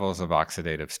 and levels of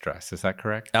oxidative stress. Is that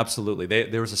correct? Absolutely.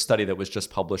 There was a study that was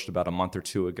just published about a month or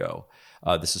two ago.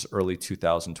 This is early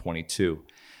 2022,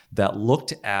 that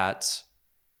looked at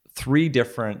 3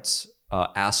 different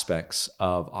aspects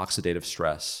of oxidative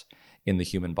stress in the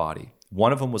human body.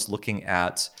 One of them was looking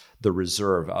at the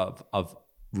reserve of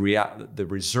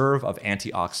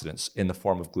antioxidants in the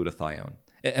form of glutathione.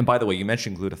 And by the way, you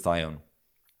mentioned glutathione.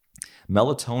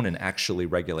 Melatonin actually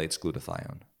regulates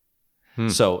glutathione.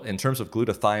 So in terms of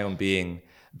glutathione being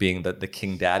the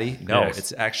king daddy, no, Yes.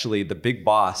 It's actually the big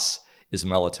boss is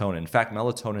melatonin. In fact,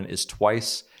 melatonin is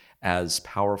twice as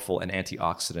powerful an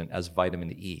antioxidant as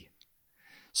vitamin E.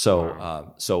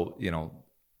 So,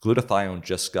 glutathione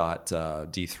just got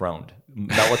dethroned.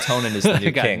 Melatonin is the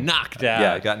new got king. knocked out.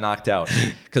 Yeah, it got knocked out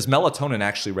because melatonin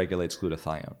actually regulates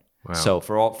glutathione. Wow. So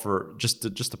just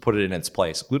to put it in its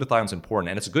place, glutathione is important,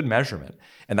 and it's a good measurement.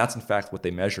 And that's in fact what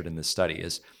they measured in this study,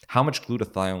 is how much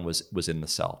glutathione was in the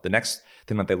cell. The next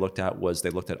thing that they looked at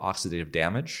oxidative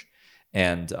damage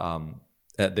and the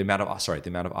amount of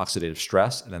oxidative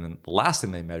stress. And then the last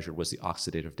thing they measured was the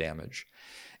oxidative damage.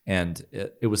 And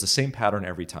it was the same pattern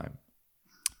every time.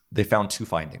 They found 2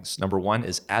 findings. Number one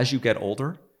is, as you get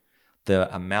older,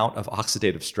 the amount of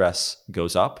oxidative stress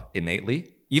goes up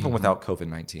innately, even without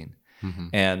COVID-19.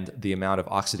 And the amount of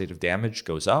oxidative damage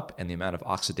goes up, and the amount of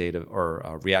oxidative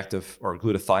or reactive or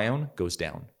glutathione goes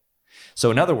down.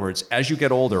 So in other words, as you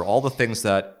get older, all the things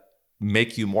that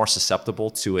make you more susceptible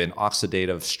to an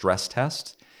oxidative stress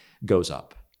test goes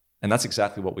up. And that's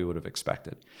exactly what we would have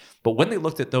expected. But when they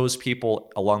looked at those people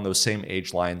along those same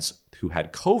age lines who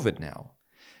had COVID now,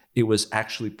 it was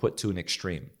actually put to an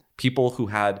extreme. People who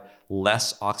had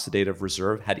less oxidative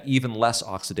reserve had even less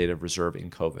oxidative reserve in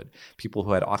COVID. People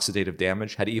who had oxidative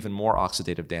damage had even more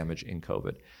oxidative damage in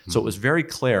COVID. So it was very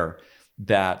clear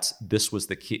that this was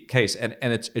the case. And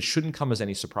it shouldn't come as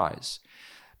any surprise,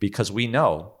 because we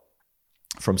know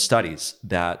from studies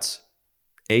that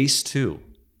ACE2,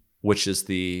 which is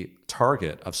the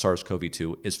target of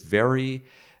SARS-CoV-2, is very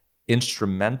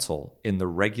instrumental in the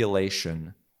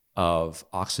regulation of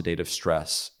oxidative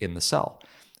stress in the cell.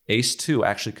 ACE2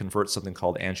 actually converts something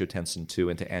called angiotensin 2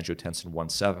 into angiotensin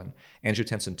 1,7.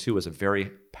 Angiotensin 2 is a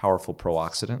very powerful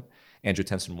pro-oxidant.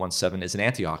 Angiotensin 1,7 is an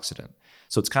antioxidant.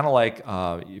 So it's kind of like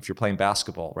if you're playing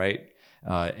basketball, right?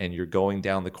 And you're going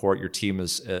down the court, your team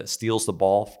steals the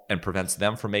ball and prevents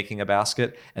them from making a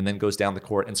basket, and then goes down the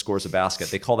court and scores a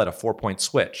basket. They call that a 4-point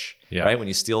switch, right? When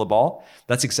you steal a ball,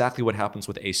 that's exactly what happens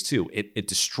with ACE2. It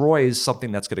destroys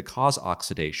something that's going to cause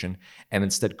oxidation, and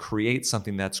instead creates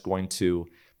something that's going to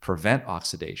prevent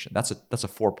oxidation. That's a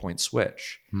 4-point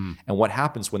switch. And what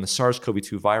happens when the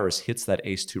SARS-CoV-2 virus hits that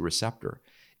ACE2 receptor?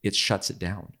 It shuts it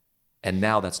down. And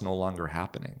now that's no longer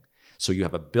happening. So you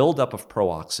have a buildup of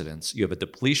pro-oxidants, you have a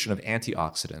depletion of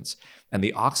antioxidants, and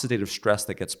the oxidative stress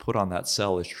that gets put on that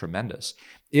cell is tremendous.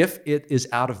 If it is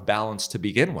out of balance to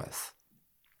begin with,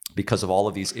 because of all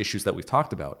of these issues that we've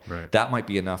talked about, that might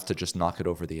be enough to just knock it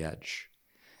over the edge.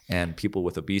 And people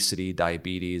with obesity,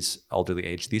 diabetes, elderly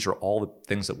age, these are all the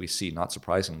things that we see, not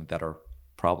surprisingly, that are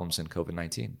problems in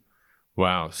COVID-19.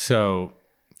 Wow. So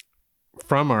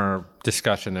from our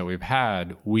discussion that we've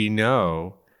had, we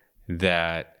know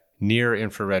that near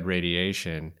infrared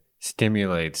radiation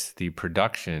stimulates the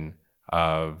production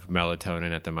of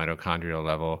melatonin at the mitochondrial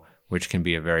level, which can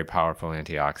be a very powerful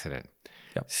antioxidant.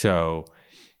 Yep. So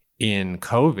in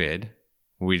COVID,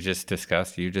 we just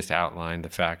discussed, you just outlined the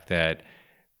fact that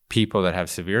people that have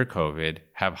severe COVID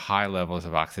have high levels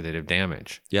of oxidative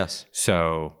damage. Yes.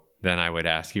 So then I would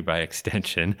ask you by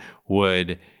extension,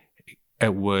 would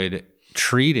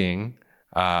treating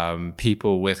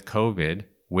people with COVID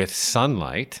with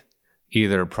sunlight,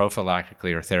 either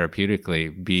prophylactically or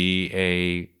therapeutically, be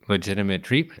a legitimate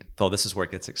treatment? Oh, this is where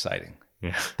it gets exciting.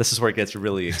 Yeah. This is where it gets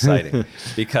really exciting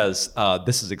because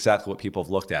this is exactly what people have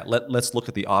looked at. Let's look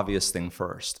at the obvious thing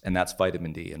first, and that's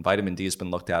vitamin D. And vitamin D has been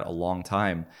looked at a long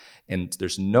time, and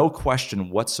there's no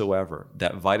question whatsoever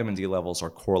that vitamin D levels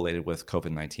are correlated with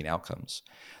COVID-19 outcomes.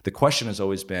 The question has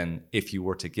always been, if you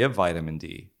were to give vitamin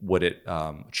D, would it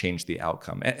change the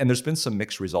outcome? And there's been some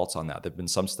mixed results on that. There have been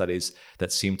some studies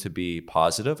that seem to be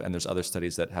positive, and there's other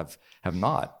studies that have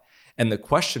not. And the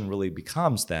question really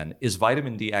becomes then, is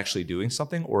vitamin D actually doing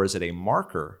something, or is it a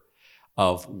marker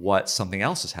of what something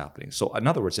else is happening? So in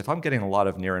other words, if I'm getting a lot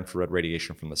of near infrared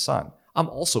radiation from the sun, I'm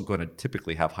also going to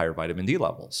typically have higher vitamin D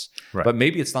levels. Right. But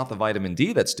maybe it's not the vitamin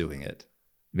D that's doing it.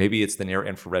 Maybe it's the near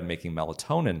infrared making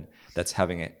melatonin that's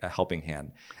having a helping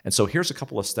hand. And so here's a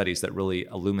couple of studies that really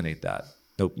illuminate that.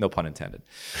 No pun intended.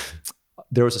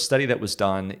 There was a study that was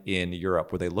done in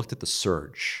Europe where they looked at the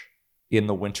surge in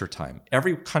the wintertime.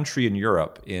 Every country in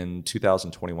Europe in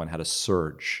 2021 had a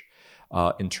surge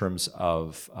in terms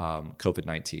of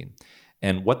COVID-19.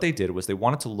 And what they did was they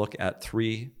wanted to look at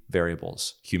 3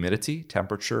 variables: humidity,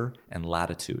 temperature, and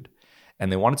latitude.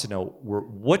 And they wanted to know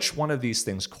which one of these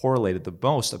things correlated the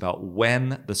most about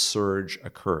when the surge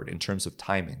occurred in terms of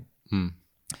timing.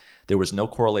 There was no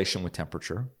correlation with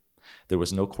temperature. There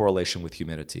was no correlation with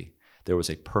humidity. There was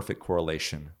a perfect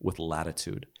correlation with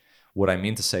latitude. What I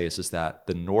mean to say is that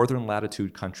the northern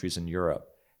latitude countries in Europe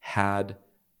had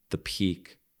the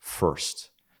peak first.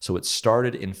 So it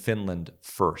started in Finland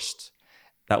first.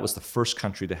 That was the first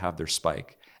country to have their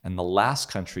spike. And the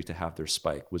last country to have their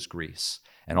spike was Greece.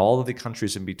 And all of the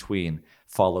countries in between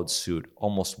followed suit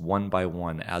almost one by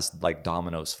one, as like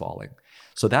dominoes falling.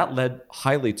 So that led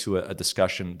highly to a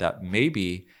discussion that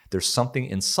maybe there's something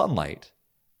in sunlight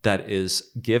that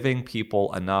is giving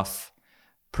people enough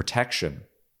protection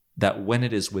that when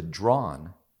it is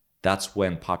withdrawn, that's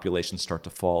when populations start to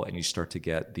fall and you start to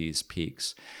get these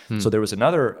peaks. So there was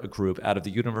another group out of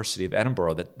the University of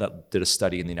Edinburgh that did a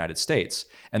study in the United States,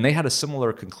 and they had a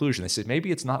similar conclusion. They said,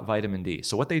 maybe it's not vitamin D.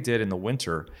 So what they did in the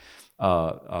winter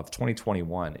of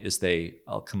 2021 is they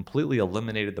completely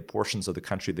eliminated the portions of the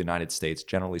country of the United States,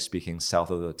 generally speaking,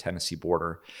 south of the Tennessee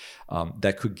border,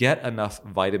 that could get enough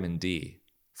vitamin D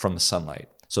from the sunlight.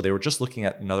 So they were just looking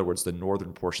at, in other words, the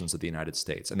northern portions of the United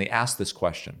States. And they asked this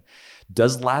question: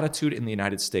 does latitude in the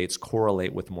United States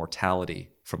correlate with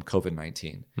mortality from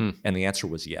COVID-19? And the answer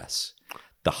was yes.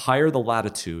 The higher the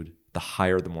latitude, the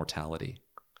higher the mortality.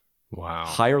 Wow.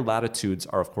 Higher latitudes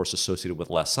are, of course, associated with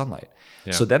less sunlight.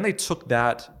 Yeah. So then they took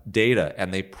that data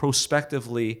and they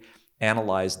prospectively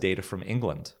analyzed data from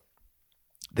England.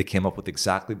 They came up with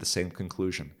exactly the same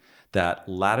conclusion, that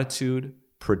latitude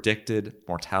predicted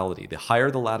mortality. The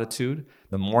higher the latitude,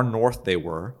 the more north they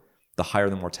were, the higher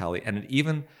the mortality. And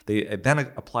they then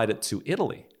applied it to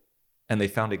Italy, and they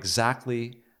found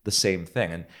exactly the same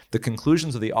thing. And the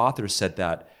conclusions of the authors said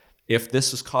that if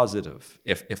this is causative,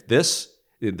 if this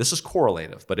is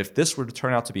correlative, but if this were to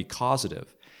turn out to be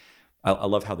causative, I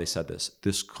love how they said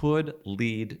this could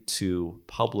lead to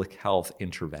public health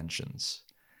interventions.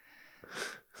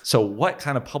 So what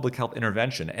kind of public health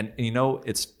intervention? And you know,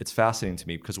 it's fascinating to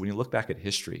me because when you look back at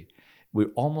history,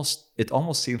 it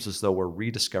almost seems as though we're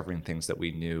rediscovering things that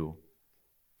we knew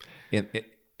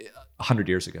 100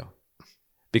 years ago,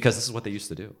 because this is what they used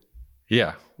to do.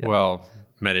 Yeah. Well,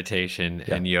 meditation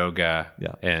and yoga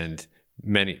and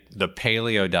the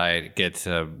paleo diet gets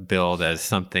billed as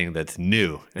something that's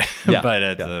new, but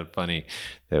it's funny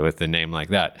with the name like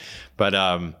that. But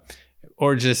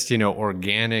or just,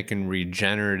 organic and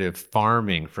regenerative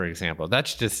farming, for example.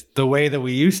 That's just the way that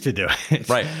we used to do it.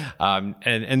 Right.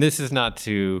 And this is not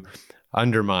to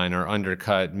undermine or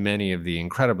undercut many of the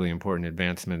incredibly important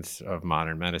advancements of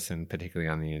modern medicine, particularly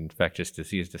on the infectious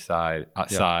disease side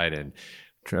and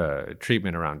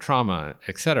treatment around trauma,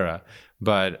 et cetera.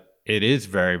 But it is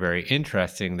very, very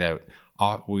interesting that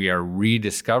we are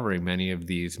rediscovering many of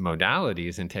these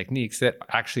modalities and techniques that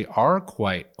actually are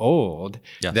quite old,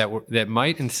 Yes. that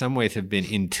might in some ways have been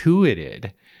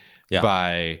intuited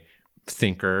by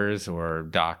thinkers or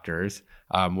doctors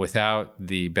without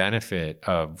the benefit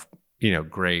of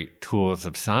great tools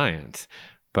of science,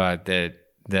 but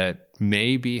that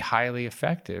may be highly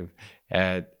effective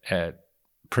at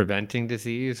preventing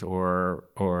disease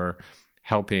or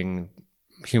helping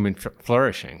human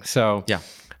flourishing. So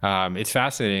it's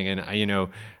fascinating. And,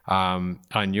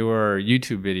 on your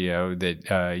YouTube video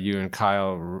that you and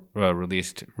Kyle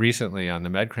released recently on the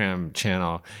MedCram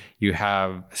channel, you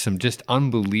have some just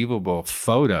unbelievable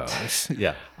photos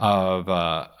of,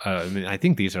 I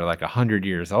think these are like 100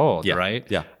 years old, right?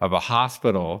 Yeah. Of a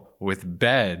hospital with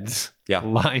beds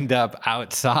lined up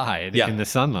outside in the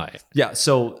sunlight. Yeah.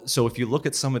 So if you look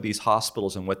at some of these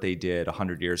hospitals and what they did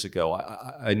 100 years ago,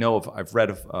 I know I've read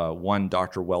of one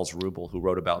Dr. Wells Rubel who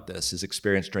wrote about this, his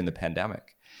experience during the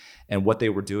pandemic and what they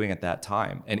were doing at that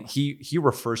time. And he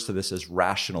refers to this as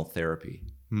rational therapy.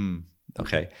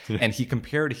 Okay. And he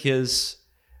compared his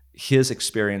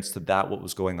experience to what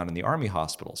was going on in the Army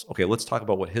hospitals. Okay, let's talk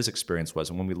about what his experience was.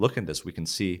 And when we look at this, we can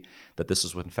see that this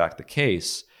is in fact the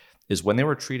case, is when they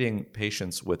were treating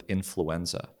patients with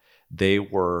influenza, they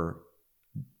were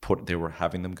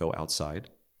having them go outside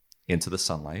into the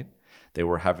sunlight. They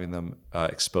were having them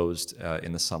exposed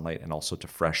in the sunlight and also to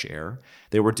fresh air.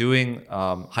 They were doing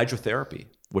hydrotherapy,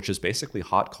 which is basically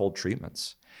hot-cold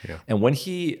treatments. Yeah. And when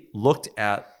he looked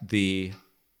at the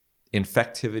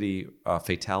infectivity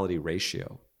fatality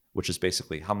ratio, which is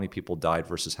basically how many people died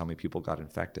versus how many people got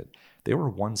infected, they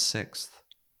were 1/6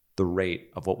 the rate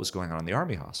of what was going on in the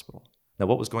Army hospital. Now,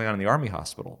 what was going on in the Army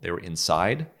hospital? They were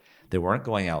inside. They weren't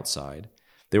going outside.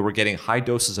 They were getting high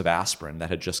doses of aspirin that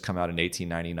had just come out in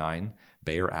 1899.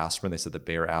 Bayer aspirin. They said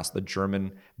the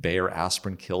German Bayer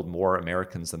aspirin killed more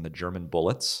Americans than the German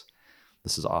bullets.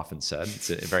 This is often said. It's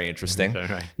very interesting.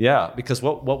 Right. Yeah, because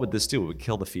what would this do? It would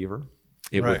kill the fever.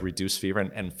 It would reduce fever.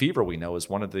 And fever, we know, is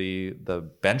one of the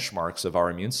benchmarks of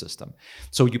our immune system.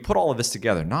 So you put all of this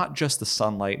together, not just the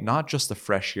sunlight, not just the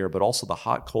fresh air, but also the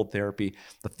hot, cold therapy,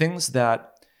 the things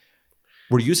that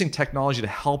we're using technology to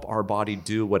help our body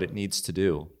do what it needs to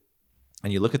do.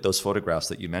 And you look at those photographs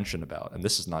that you mentioned about, and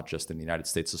this is not just in the United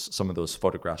States, some of those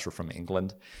photographs were from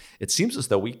England. It seems as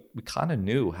though we kind of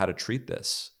knew how to treat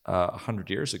this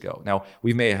 100 years ago. Now,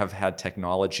 we may have had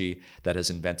technology that has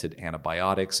invented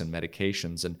antibiotics and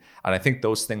medications, and I think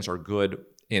those things are good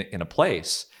in a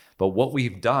place. But what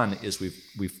we've done is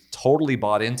we've totally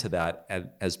bought into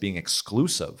that as being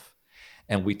exclusive.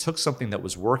 And we took something that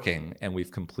was working and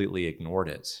we've completely ignored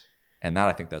it. And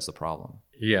I think that's the problem.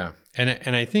 Yeah.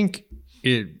 And I think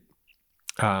it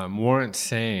warrants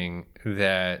saying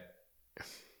that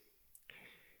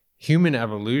human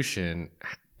evolution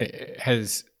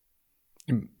that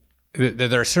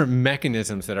there are certain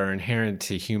mechanisms that are inherent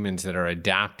to humans that are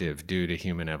adaptive due to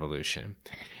human evolution.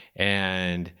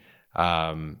 And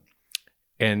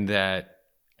that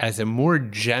as a more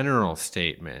general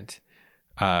statement,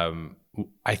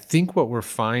 I think what we're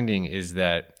finding is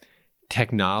that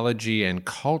technology and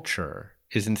culture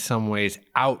is in some ways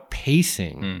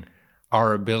outpacing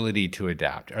our ability to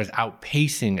adapt, or is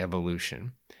outpacing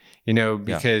evolution.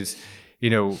 Because,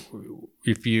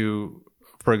 if you,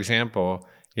 for example,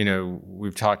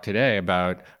 we've talked today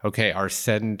about, our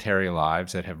sedentary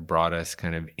lives that have brought us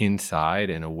kind of inside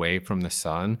and away from the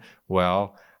sun,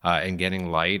 and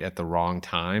getting light at the wrong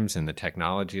times, and the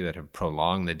technology that have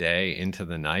prolonged the day into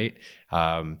the night.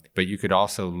 But you could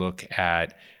also look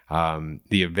at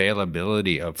the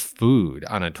availability of food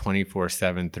on a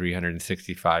 24/7,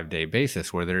 365-day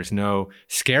basis, where there's no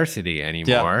scarcity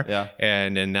anymore. Yeah.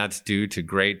 And that's due to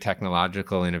great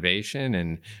technological innovation.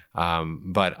 And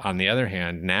but on the other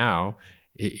hand, now,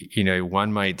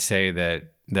 one might say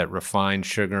that refined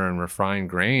sugar and refined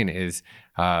grain is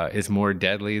more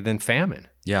deadly than famine.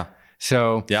 Yeah.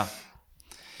 So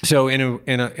in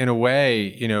a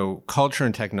way, culture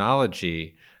and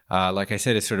technology, like I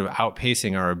said, is sort of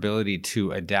outpacing our ability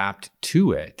to adapt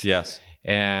to it. Yes.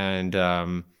 And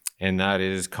that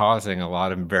is causing a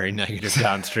lot of very negative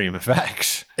downstream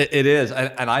effects. It is.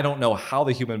 And I don't know how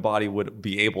the human body would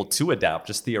be able to adapt,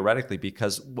 just theoretically,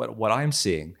 because what I'm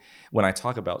seeing when I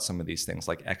talk about some of these things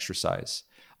like exercise,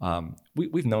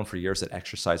 We've known for years that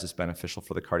exercise is beneficial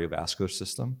for the cardiovascular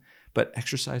system, but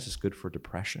exercise is good for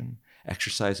depression.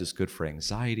 Exercise is good for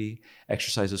anxiety.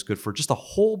 Exercise is good for just a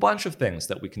whole bunch of things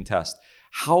that we can test.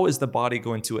 How is the body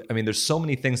going to, there's so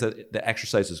many things that the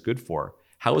exercise is good for.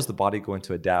 How is the body going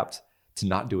to adapt to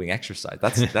not doing exercise?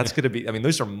 That's going to be,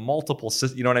 those are multiple,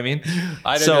 you know what I mean?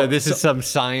 I don't know. This is some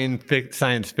science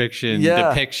fiction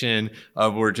depiction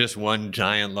of we're just one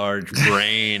giant, large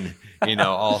brain,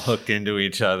 all hooked into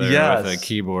each other with a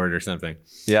keyboard or something.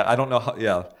 Yeah. I don't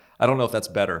know I don't know if that's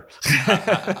better.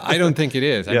 I don't think it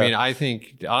is. I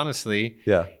think honestly,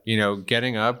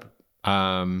 getting up,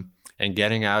 and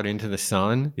getting out into the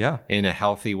sun in a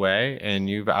healthy way. And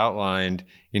you've outlined,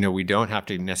 we don't have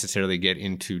to necessarily get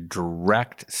into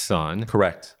direct sun.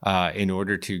 Correct. In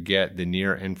order to get the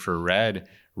near infrared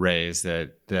rays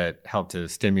that help to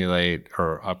stimulate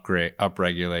or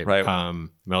upregulate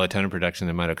melatonin production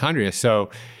in the mitochondria.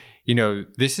 So,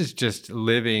 this is just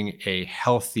living a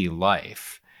healthy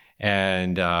life.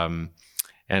 And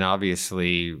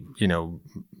obviously,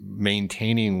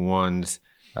 maintaining one's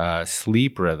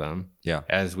sleep rhythm,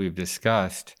 as we've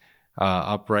discussed,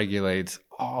 upregulates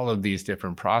all of these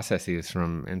different processes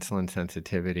from insulin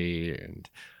sensitivity and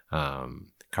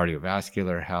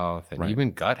cardiovascular health and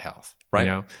even gut health.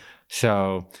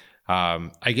 So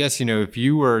I guess if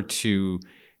you were to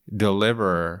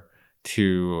deliver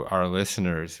to our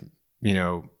listeners,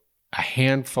 a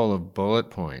handful of bullet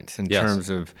points in terms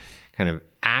of kind of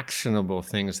actionable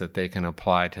things that they can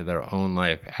apply to their own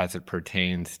life as it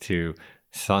pertains to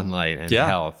sunlight and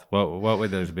health, what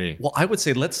would those be? Well, I would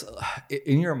say let's,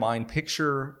 in your mind,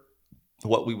 picture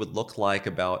what we would look like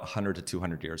about 100 to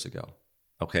 200 years ago.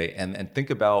 Okay. And think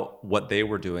about what they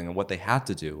were doing and what they had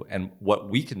to do and what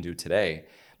we can do today,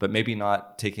 but maybe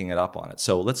not taking it up on it.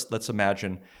 So let's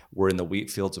imagine we're in the wheat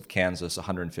fields of Kansas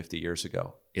 150 years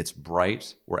ago. It's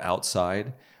bright. We're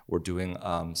outside. We're doing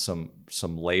some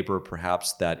labor,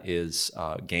 perhaps that is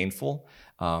gainful.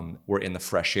 We're in the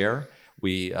fresh air.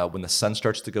 When the sun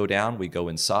starts to go down, we go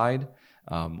inside.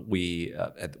 When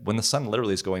the sun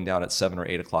literally is going down at 7 or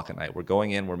 8 o'clock at night, we're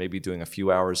going in. We're maybe doing a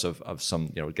few hours of some,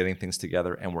 getting things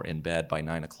together, and we're in bed by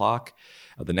 9 o'clock.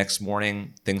 The next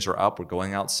morning, things are up. We're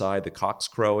going outside. The cock's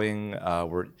crowing.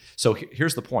 So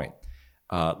here's the point.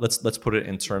 Let's put it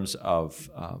in terms of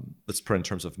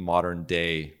modern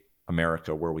day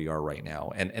America, where we are right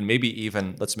now, and maybe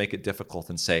even let's make it difficult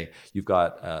and say you've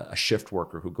got a shift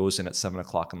worker who goes in at 7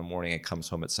 o'clock in the morning and comes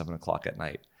home at 7 o'clock at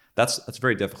night. That's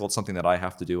very difficult. Something that I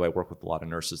have to do. I work with a lot of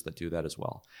nurses that do that as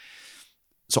well.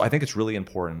 So I think it's really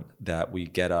important that we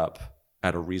get up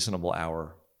at a reasonable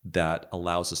hour that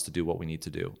allows us to do what we need to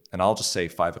do. And I'll just say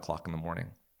 5 o'clock in the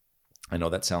morning. I know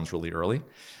that sounds really early.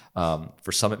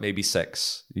 For some, it may be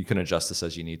 6. You can adjust this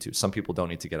as you need to. Some people don't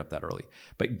need to get up that early.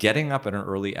 But getting up at an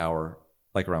early hour,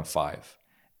 like around 5,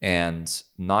 and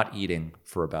not eating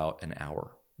for about an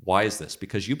hour. Why is this?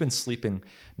 Because you've been sleeping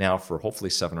now for hopefully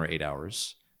 7 or 8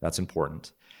 hours. That's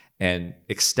important. And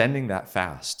extending that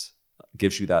fast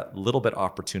gives you that little bit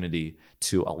opportunity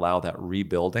to allow that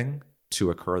rebuilding to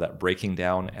occur, that breaking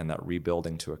down and that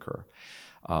rebuilding to occur.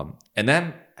 And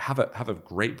then have a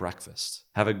great breakfast.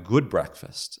 Have a good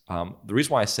breakfast. The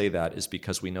reason why I say that is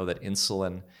because we know that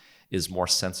insulin is more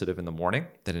sensitive in the morning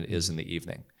than it is in the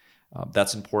evening.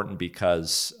 That's important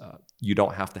because you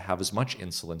don't have to have as much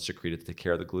insulin secreted to take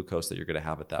care of the glucose that you're going to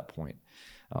have at that point.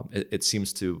 It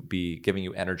seems to be giving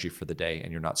you energy for the day,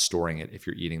 and you're not storing it if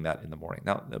you're eating that in the morning.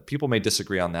 Now, people may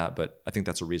disagree on that, but I think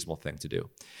that's a reasonable thing to do.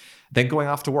 Then going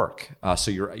off to work. So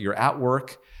you're at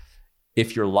work.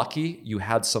 If you're lucky, you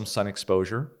had some sun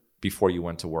exposure before you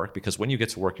went to work, because when you get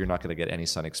to work, you're not going to get any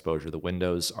sun exposure. The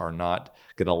windows are not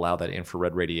going to allow that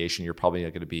infrared radiation. You're probably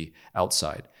going to be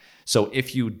outside. So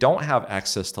if you don't have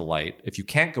access to light, if you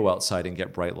can't go outside and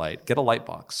get bright light, get a light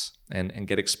box and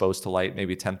get exposed to light,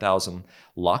 maybe 10,000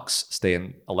 lux, stay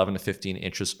in 11 to 15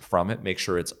 inches from it, make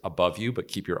sure it's above you, but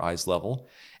keep your eyes level,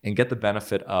 and get the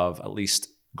benefit of at least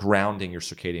grounding your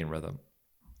circadian rhythm.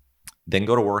 Then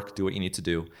go to work, do what you need to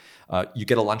do. You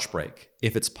get a lunch break.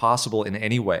 If it's possible in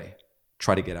any way,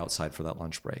 try to get outside for that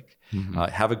lunch break. Mm-hmm.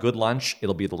 Have a good lunch.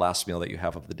 It'll be the last meal that you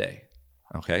have of the day.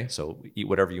 Okay, so eat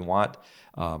whatever you want.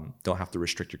 Don't have to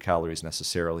restrict your calories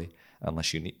necessarily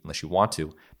unless you want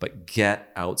to. But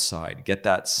get outside, get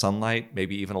that sunlight,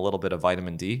 maybe even a little bit of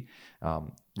vitamin D.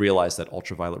 Realize that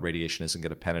ultraviolet radiation isn't going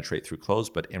to penetrate through clothes,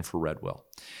 but infrared will.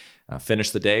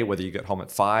 Finish the day, whether you get home at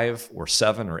 5 or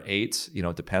 7 or 8,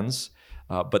 it depends.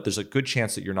 But there's a good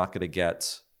chance that you're not going to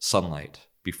get sunlight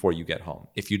before you get home.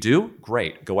 If you do,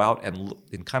 great. Go out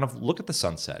and kind of look at the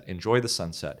sunset. Enjoy the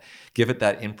sunset. Give it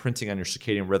that imprinting on your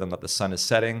circadian rhythm that the sun is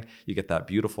setting. You get that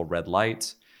beautiful red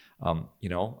light.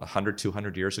 100,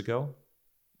 200 years ago,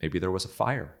 maybe there was a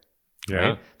fire. Yeah.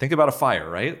 Right? Think about a fire,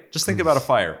 right? Just think about a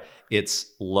fire.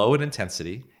 It's low in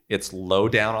intensity. It's low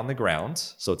down on the ground.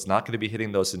 So it's not going to be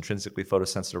hitting those intrinsically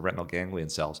photosensitive retinal ganglion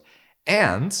cells.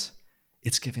 And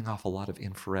it's giving off a lot of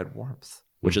infrared warmth,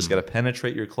 which is going to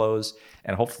penetrate your clothes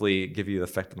and hopefully give you the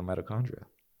effect on the mitochondria.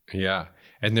 Yeah.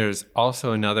 And there's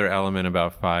also another element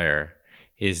about fire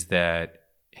is that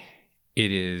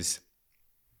it is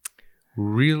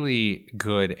really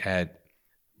good at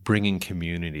bringing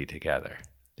community together.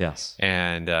 Yes.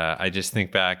 And I just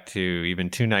think back to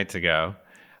even 2 nights ago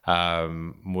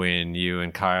when you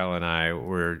and Kyle and I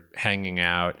were hanging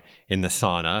out in the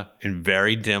sauna in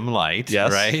very dim light,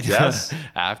 yes, right? Yes.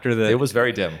 It was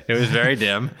very dim. It was very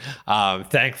dim.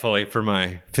 Thankfully for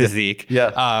my physique.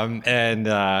 Yeah.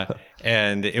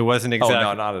 And it wasn't exactly. Oh,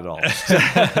 no, not at all.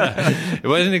 It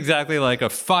wasn't exactly like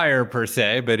a fire per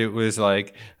se, but it was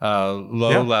like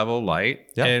low level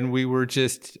light. Yeah. And we were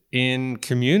just in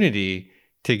community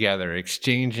together,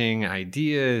 exchanging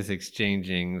ideas,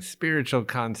 exchanging spiritual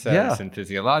concepts and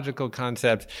physiological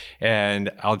concepts. And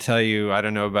I'll tell you, I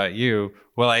don't know about you.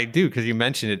 Well, I do, because you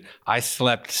mentioned it. I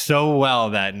slept so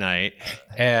well that night.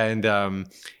 And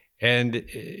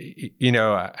you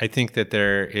know, I think that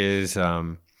there is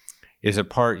a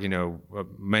part, you know,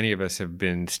 many of us have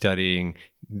been studying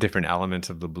different elements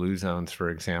of the blue zones,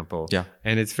 for example. Yeah.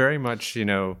 And it's very much, you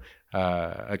know,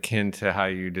 akin to how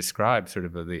you describe sort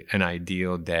of an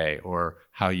ideal day, or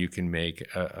how you can make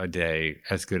a day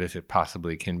as good as it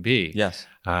possibly can be. Yes.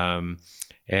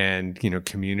 And, you know,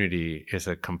 community is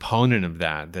a component of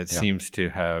that seems to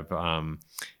have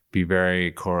be very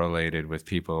correlated with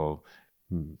people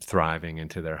thriving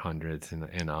into their hundreds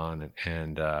and on.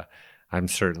 And I'm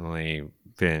certainly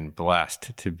been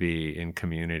blessed to be in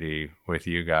community with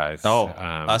you guys.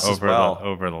 Us as well.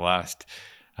 Over the last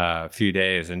few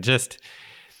days, and just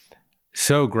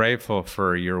so grateful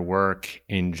for your work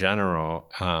in general,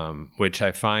 which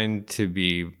I find to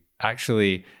be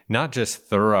actually not just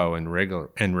thorough and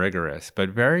rigorous, but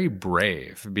very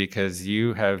brave, because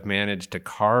you have managed to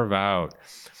carve out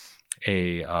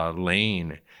a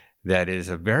lane that is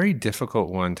a very difficult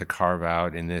one to carve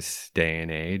out in this day and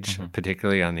age,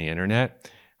 particularly on the internet.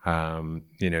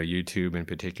 You know, YouTube in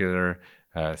particular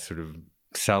sort of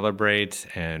celebrates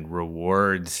and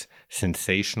rewards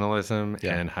sensationalism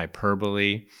and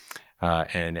hyperbole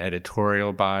and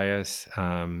editorial bias,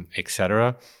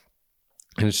 etc.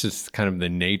 And it's just kind of the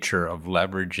nature of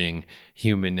leveraging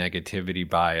human negativity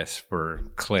bias for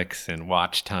clicks and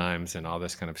watch times and all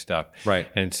this kind of stuff. Right.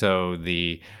 And so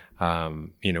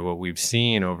you know, what we've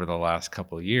seen over the last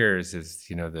couple of years is,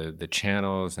 you know, the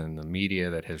channels and the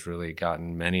media that has really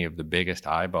gotten many of the biggest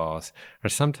eyeballs are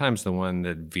sometimes the one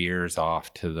that veers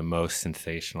off to the most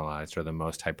sensationalized or the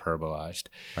most hyperbolized.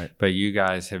 Right. But you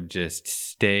guys have just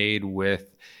stayed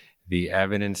with the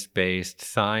evidence-based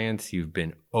science. You've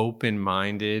been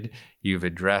open-minded. You've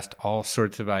addressed all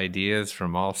sorts of ideas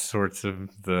from all sorts of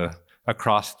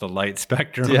across the light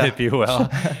spectrum, if you will.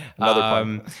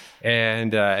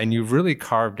 And you've really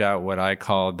carved out what I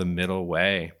call the middle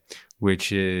way,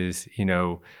 which is, you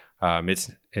know,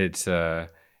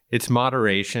 it's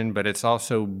moderation, but it's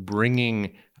also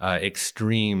bringing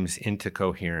extremes into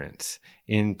coherence,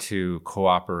 into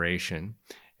cooperation.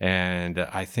 And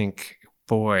I think,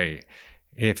 boy,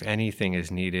 if anything is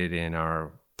needed in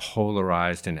our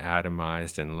polarized and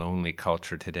atomized and lonely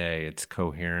culture today, it's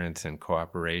coherence and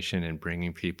cooperation and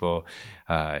bringing people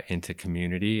into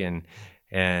community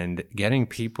and getting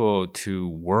people to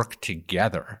work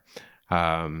together,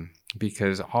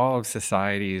 because all of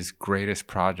society's greatest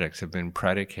projects have been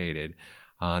predicated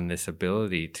on this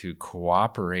ability to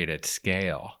cooperate at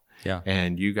scale. Yeah.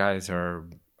 And you guys are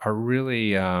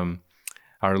really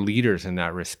are leaders in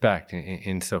that respect,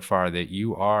 insofar that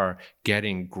you are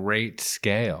getting great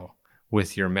scale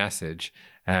with your message.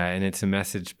 And it's a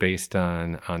message based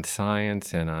on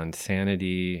science and on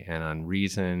sanity and on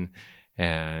reason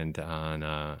and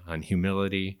on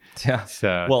humility. Yeah.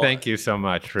 So thank you so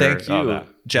much for thank you, all that.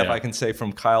 Jeff. Yeah. I can say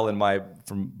from Kyle and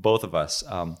from both of us,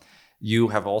 you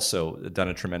have also done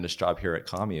a tremendous job here at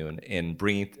Commune in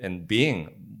bringing and being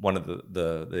one of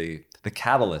the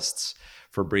catalysts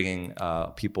for bringing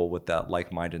people with that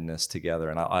like-mindedness together.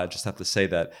 And I just have to say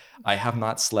that I have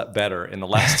not slept better in the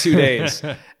last 2 days.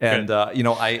 And, you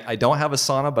know, I don't have a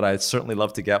sauna, but I'd certainly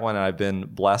love to get one. And I've been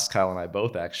blessed, Kyle and I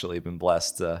both actually have been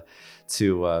blessed to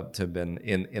have been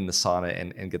in the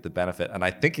sauna and get the benefit. And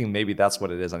I'm thinking maybe that's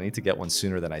what it is. I need to get one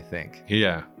sooner than I think.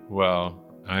 Yeah, well,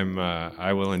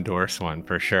 I will endorse one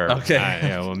for sure.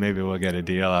 Okay. Well, maybe we'll get a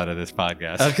deal out of this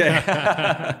podcast. Okay.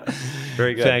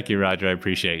 Very good. Thank you, Roger. I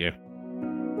appreciate you.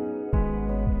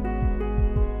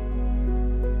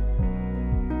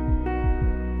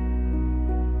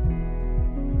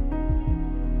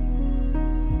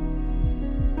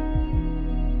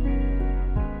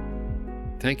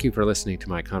 thank you for listening to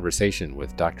my conversation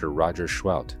with Dr. Roger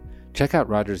Seheult. Check out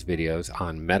Roger's videos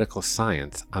on medical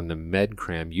science on the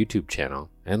MedCram YouTube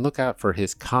channel, and look out for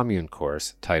his commune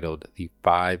course titled The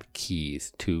 5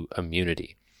 Keys to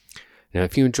Immunity. Now,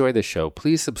 if you enjoy this show,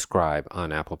 please subscribe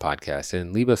on Apple Podcasts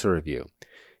and leave us a review.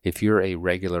 If you're a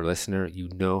regular listener, you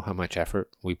know how much effort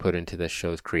we put into this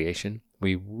show's creation.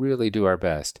 We really do our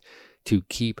best to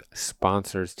keep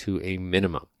sponsors to a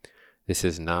minimum. This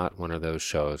is not one of those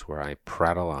shows where I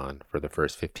prattle on for the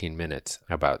first 15 minutes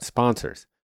about sponsors.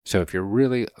 So if you're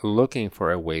really looking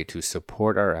for a way to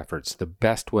support our efforts, the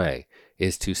best way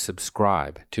is to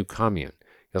subscribe to Commune.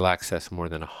 You'll access more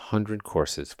than 100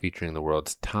 courses featuring the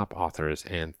world's top authors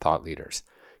and thought leaders.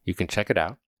 You can check it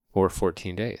out for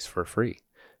 14 days for free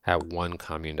at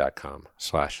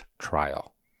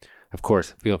onecommune.com/trial. Of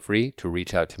course, feel free to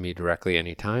reach out to me directly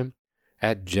anytime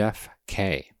at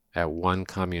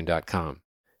jeffk@onecommune.com.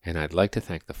 And I'd like to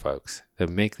thank the folks that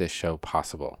make this show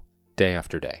possible day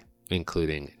after day,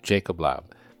 including Jacob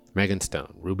Laub, Megan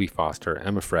Stone, Ruby Foster,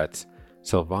 Emma Fretz,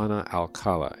 Silvana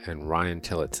Alcala, and Ryan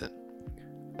Tillotson.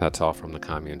 That's all from the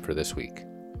Commune for this week.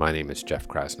 My name is Jeff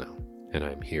Krasno, and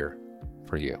I'm here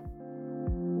for you.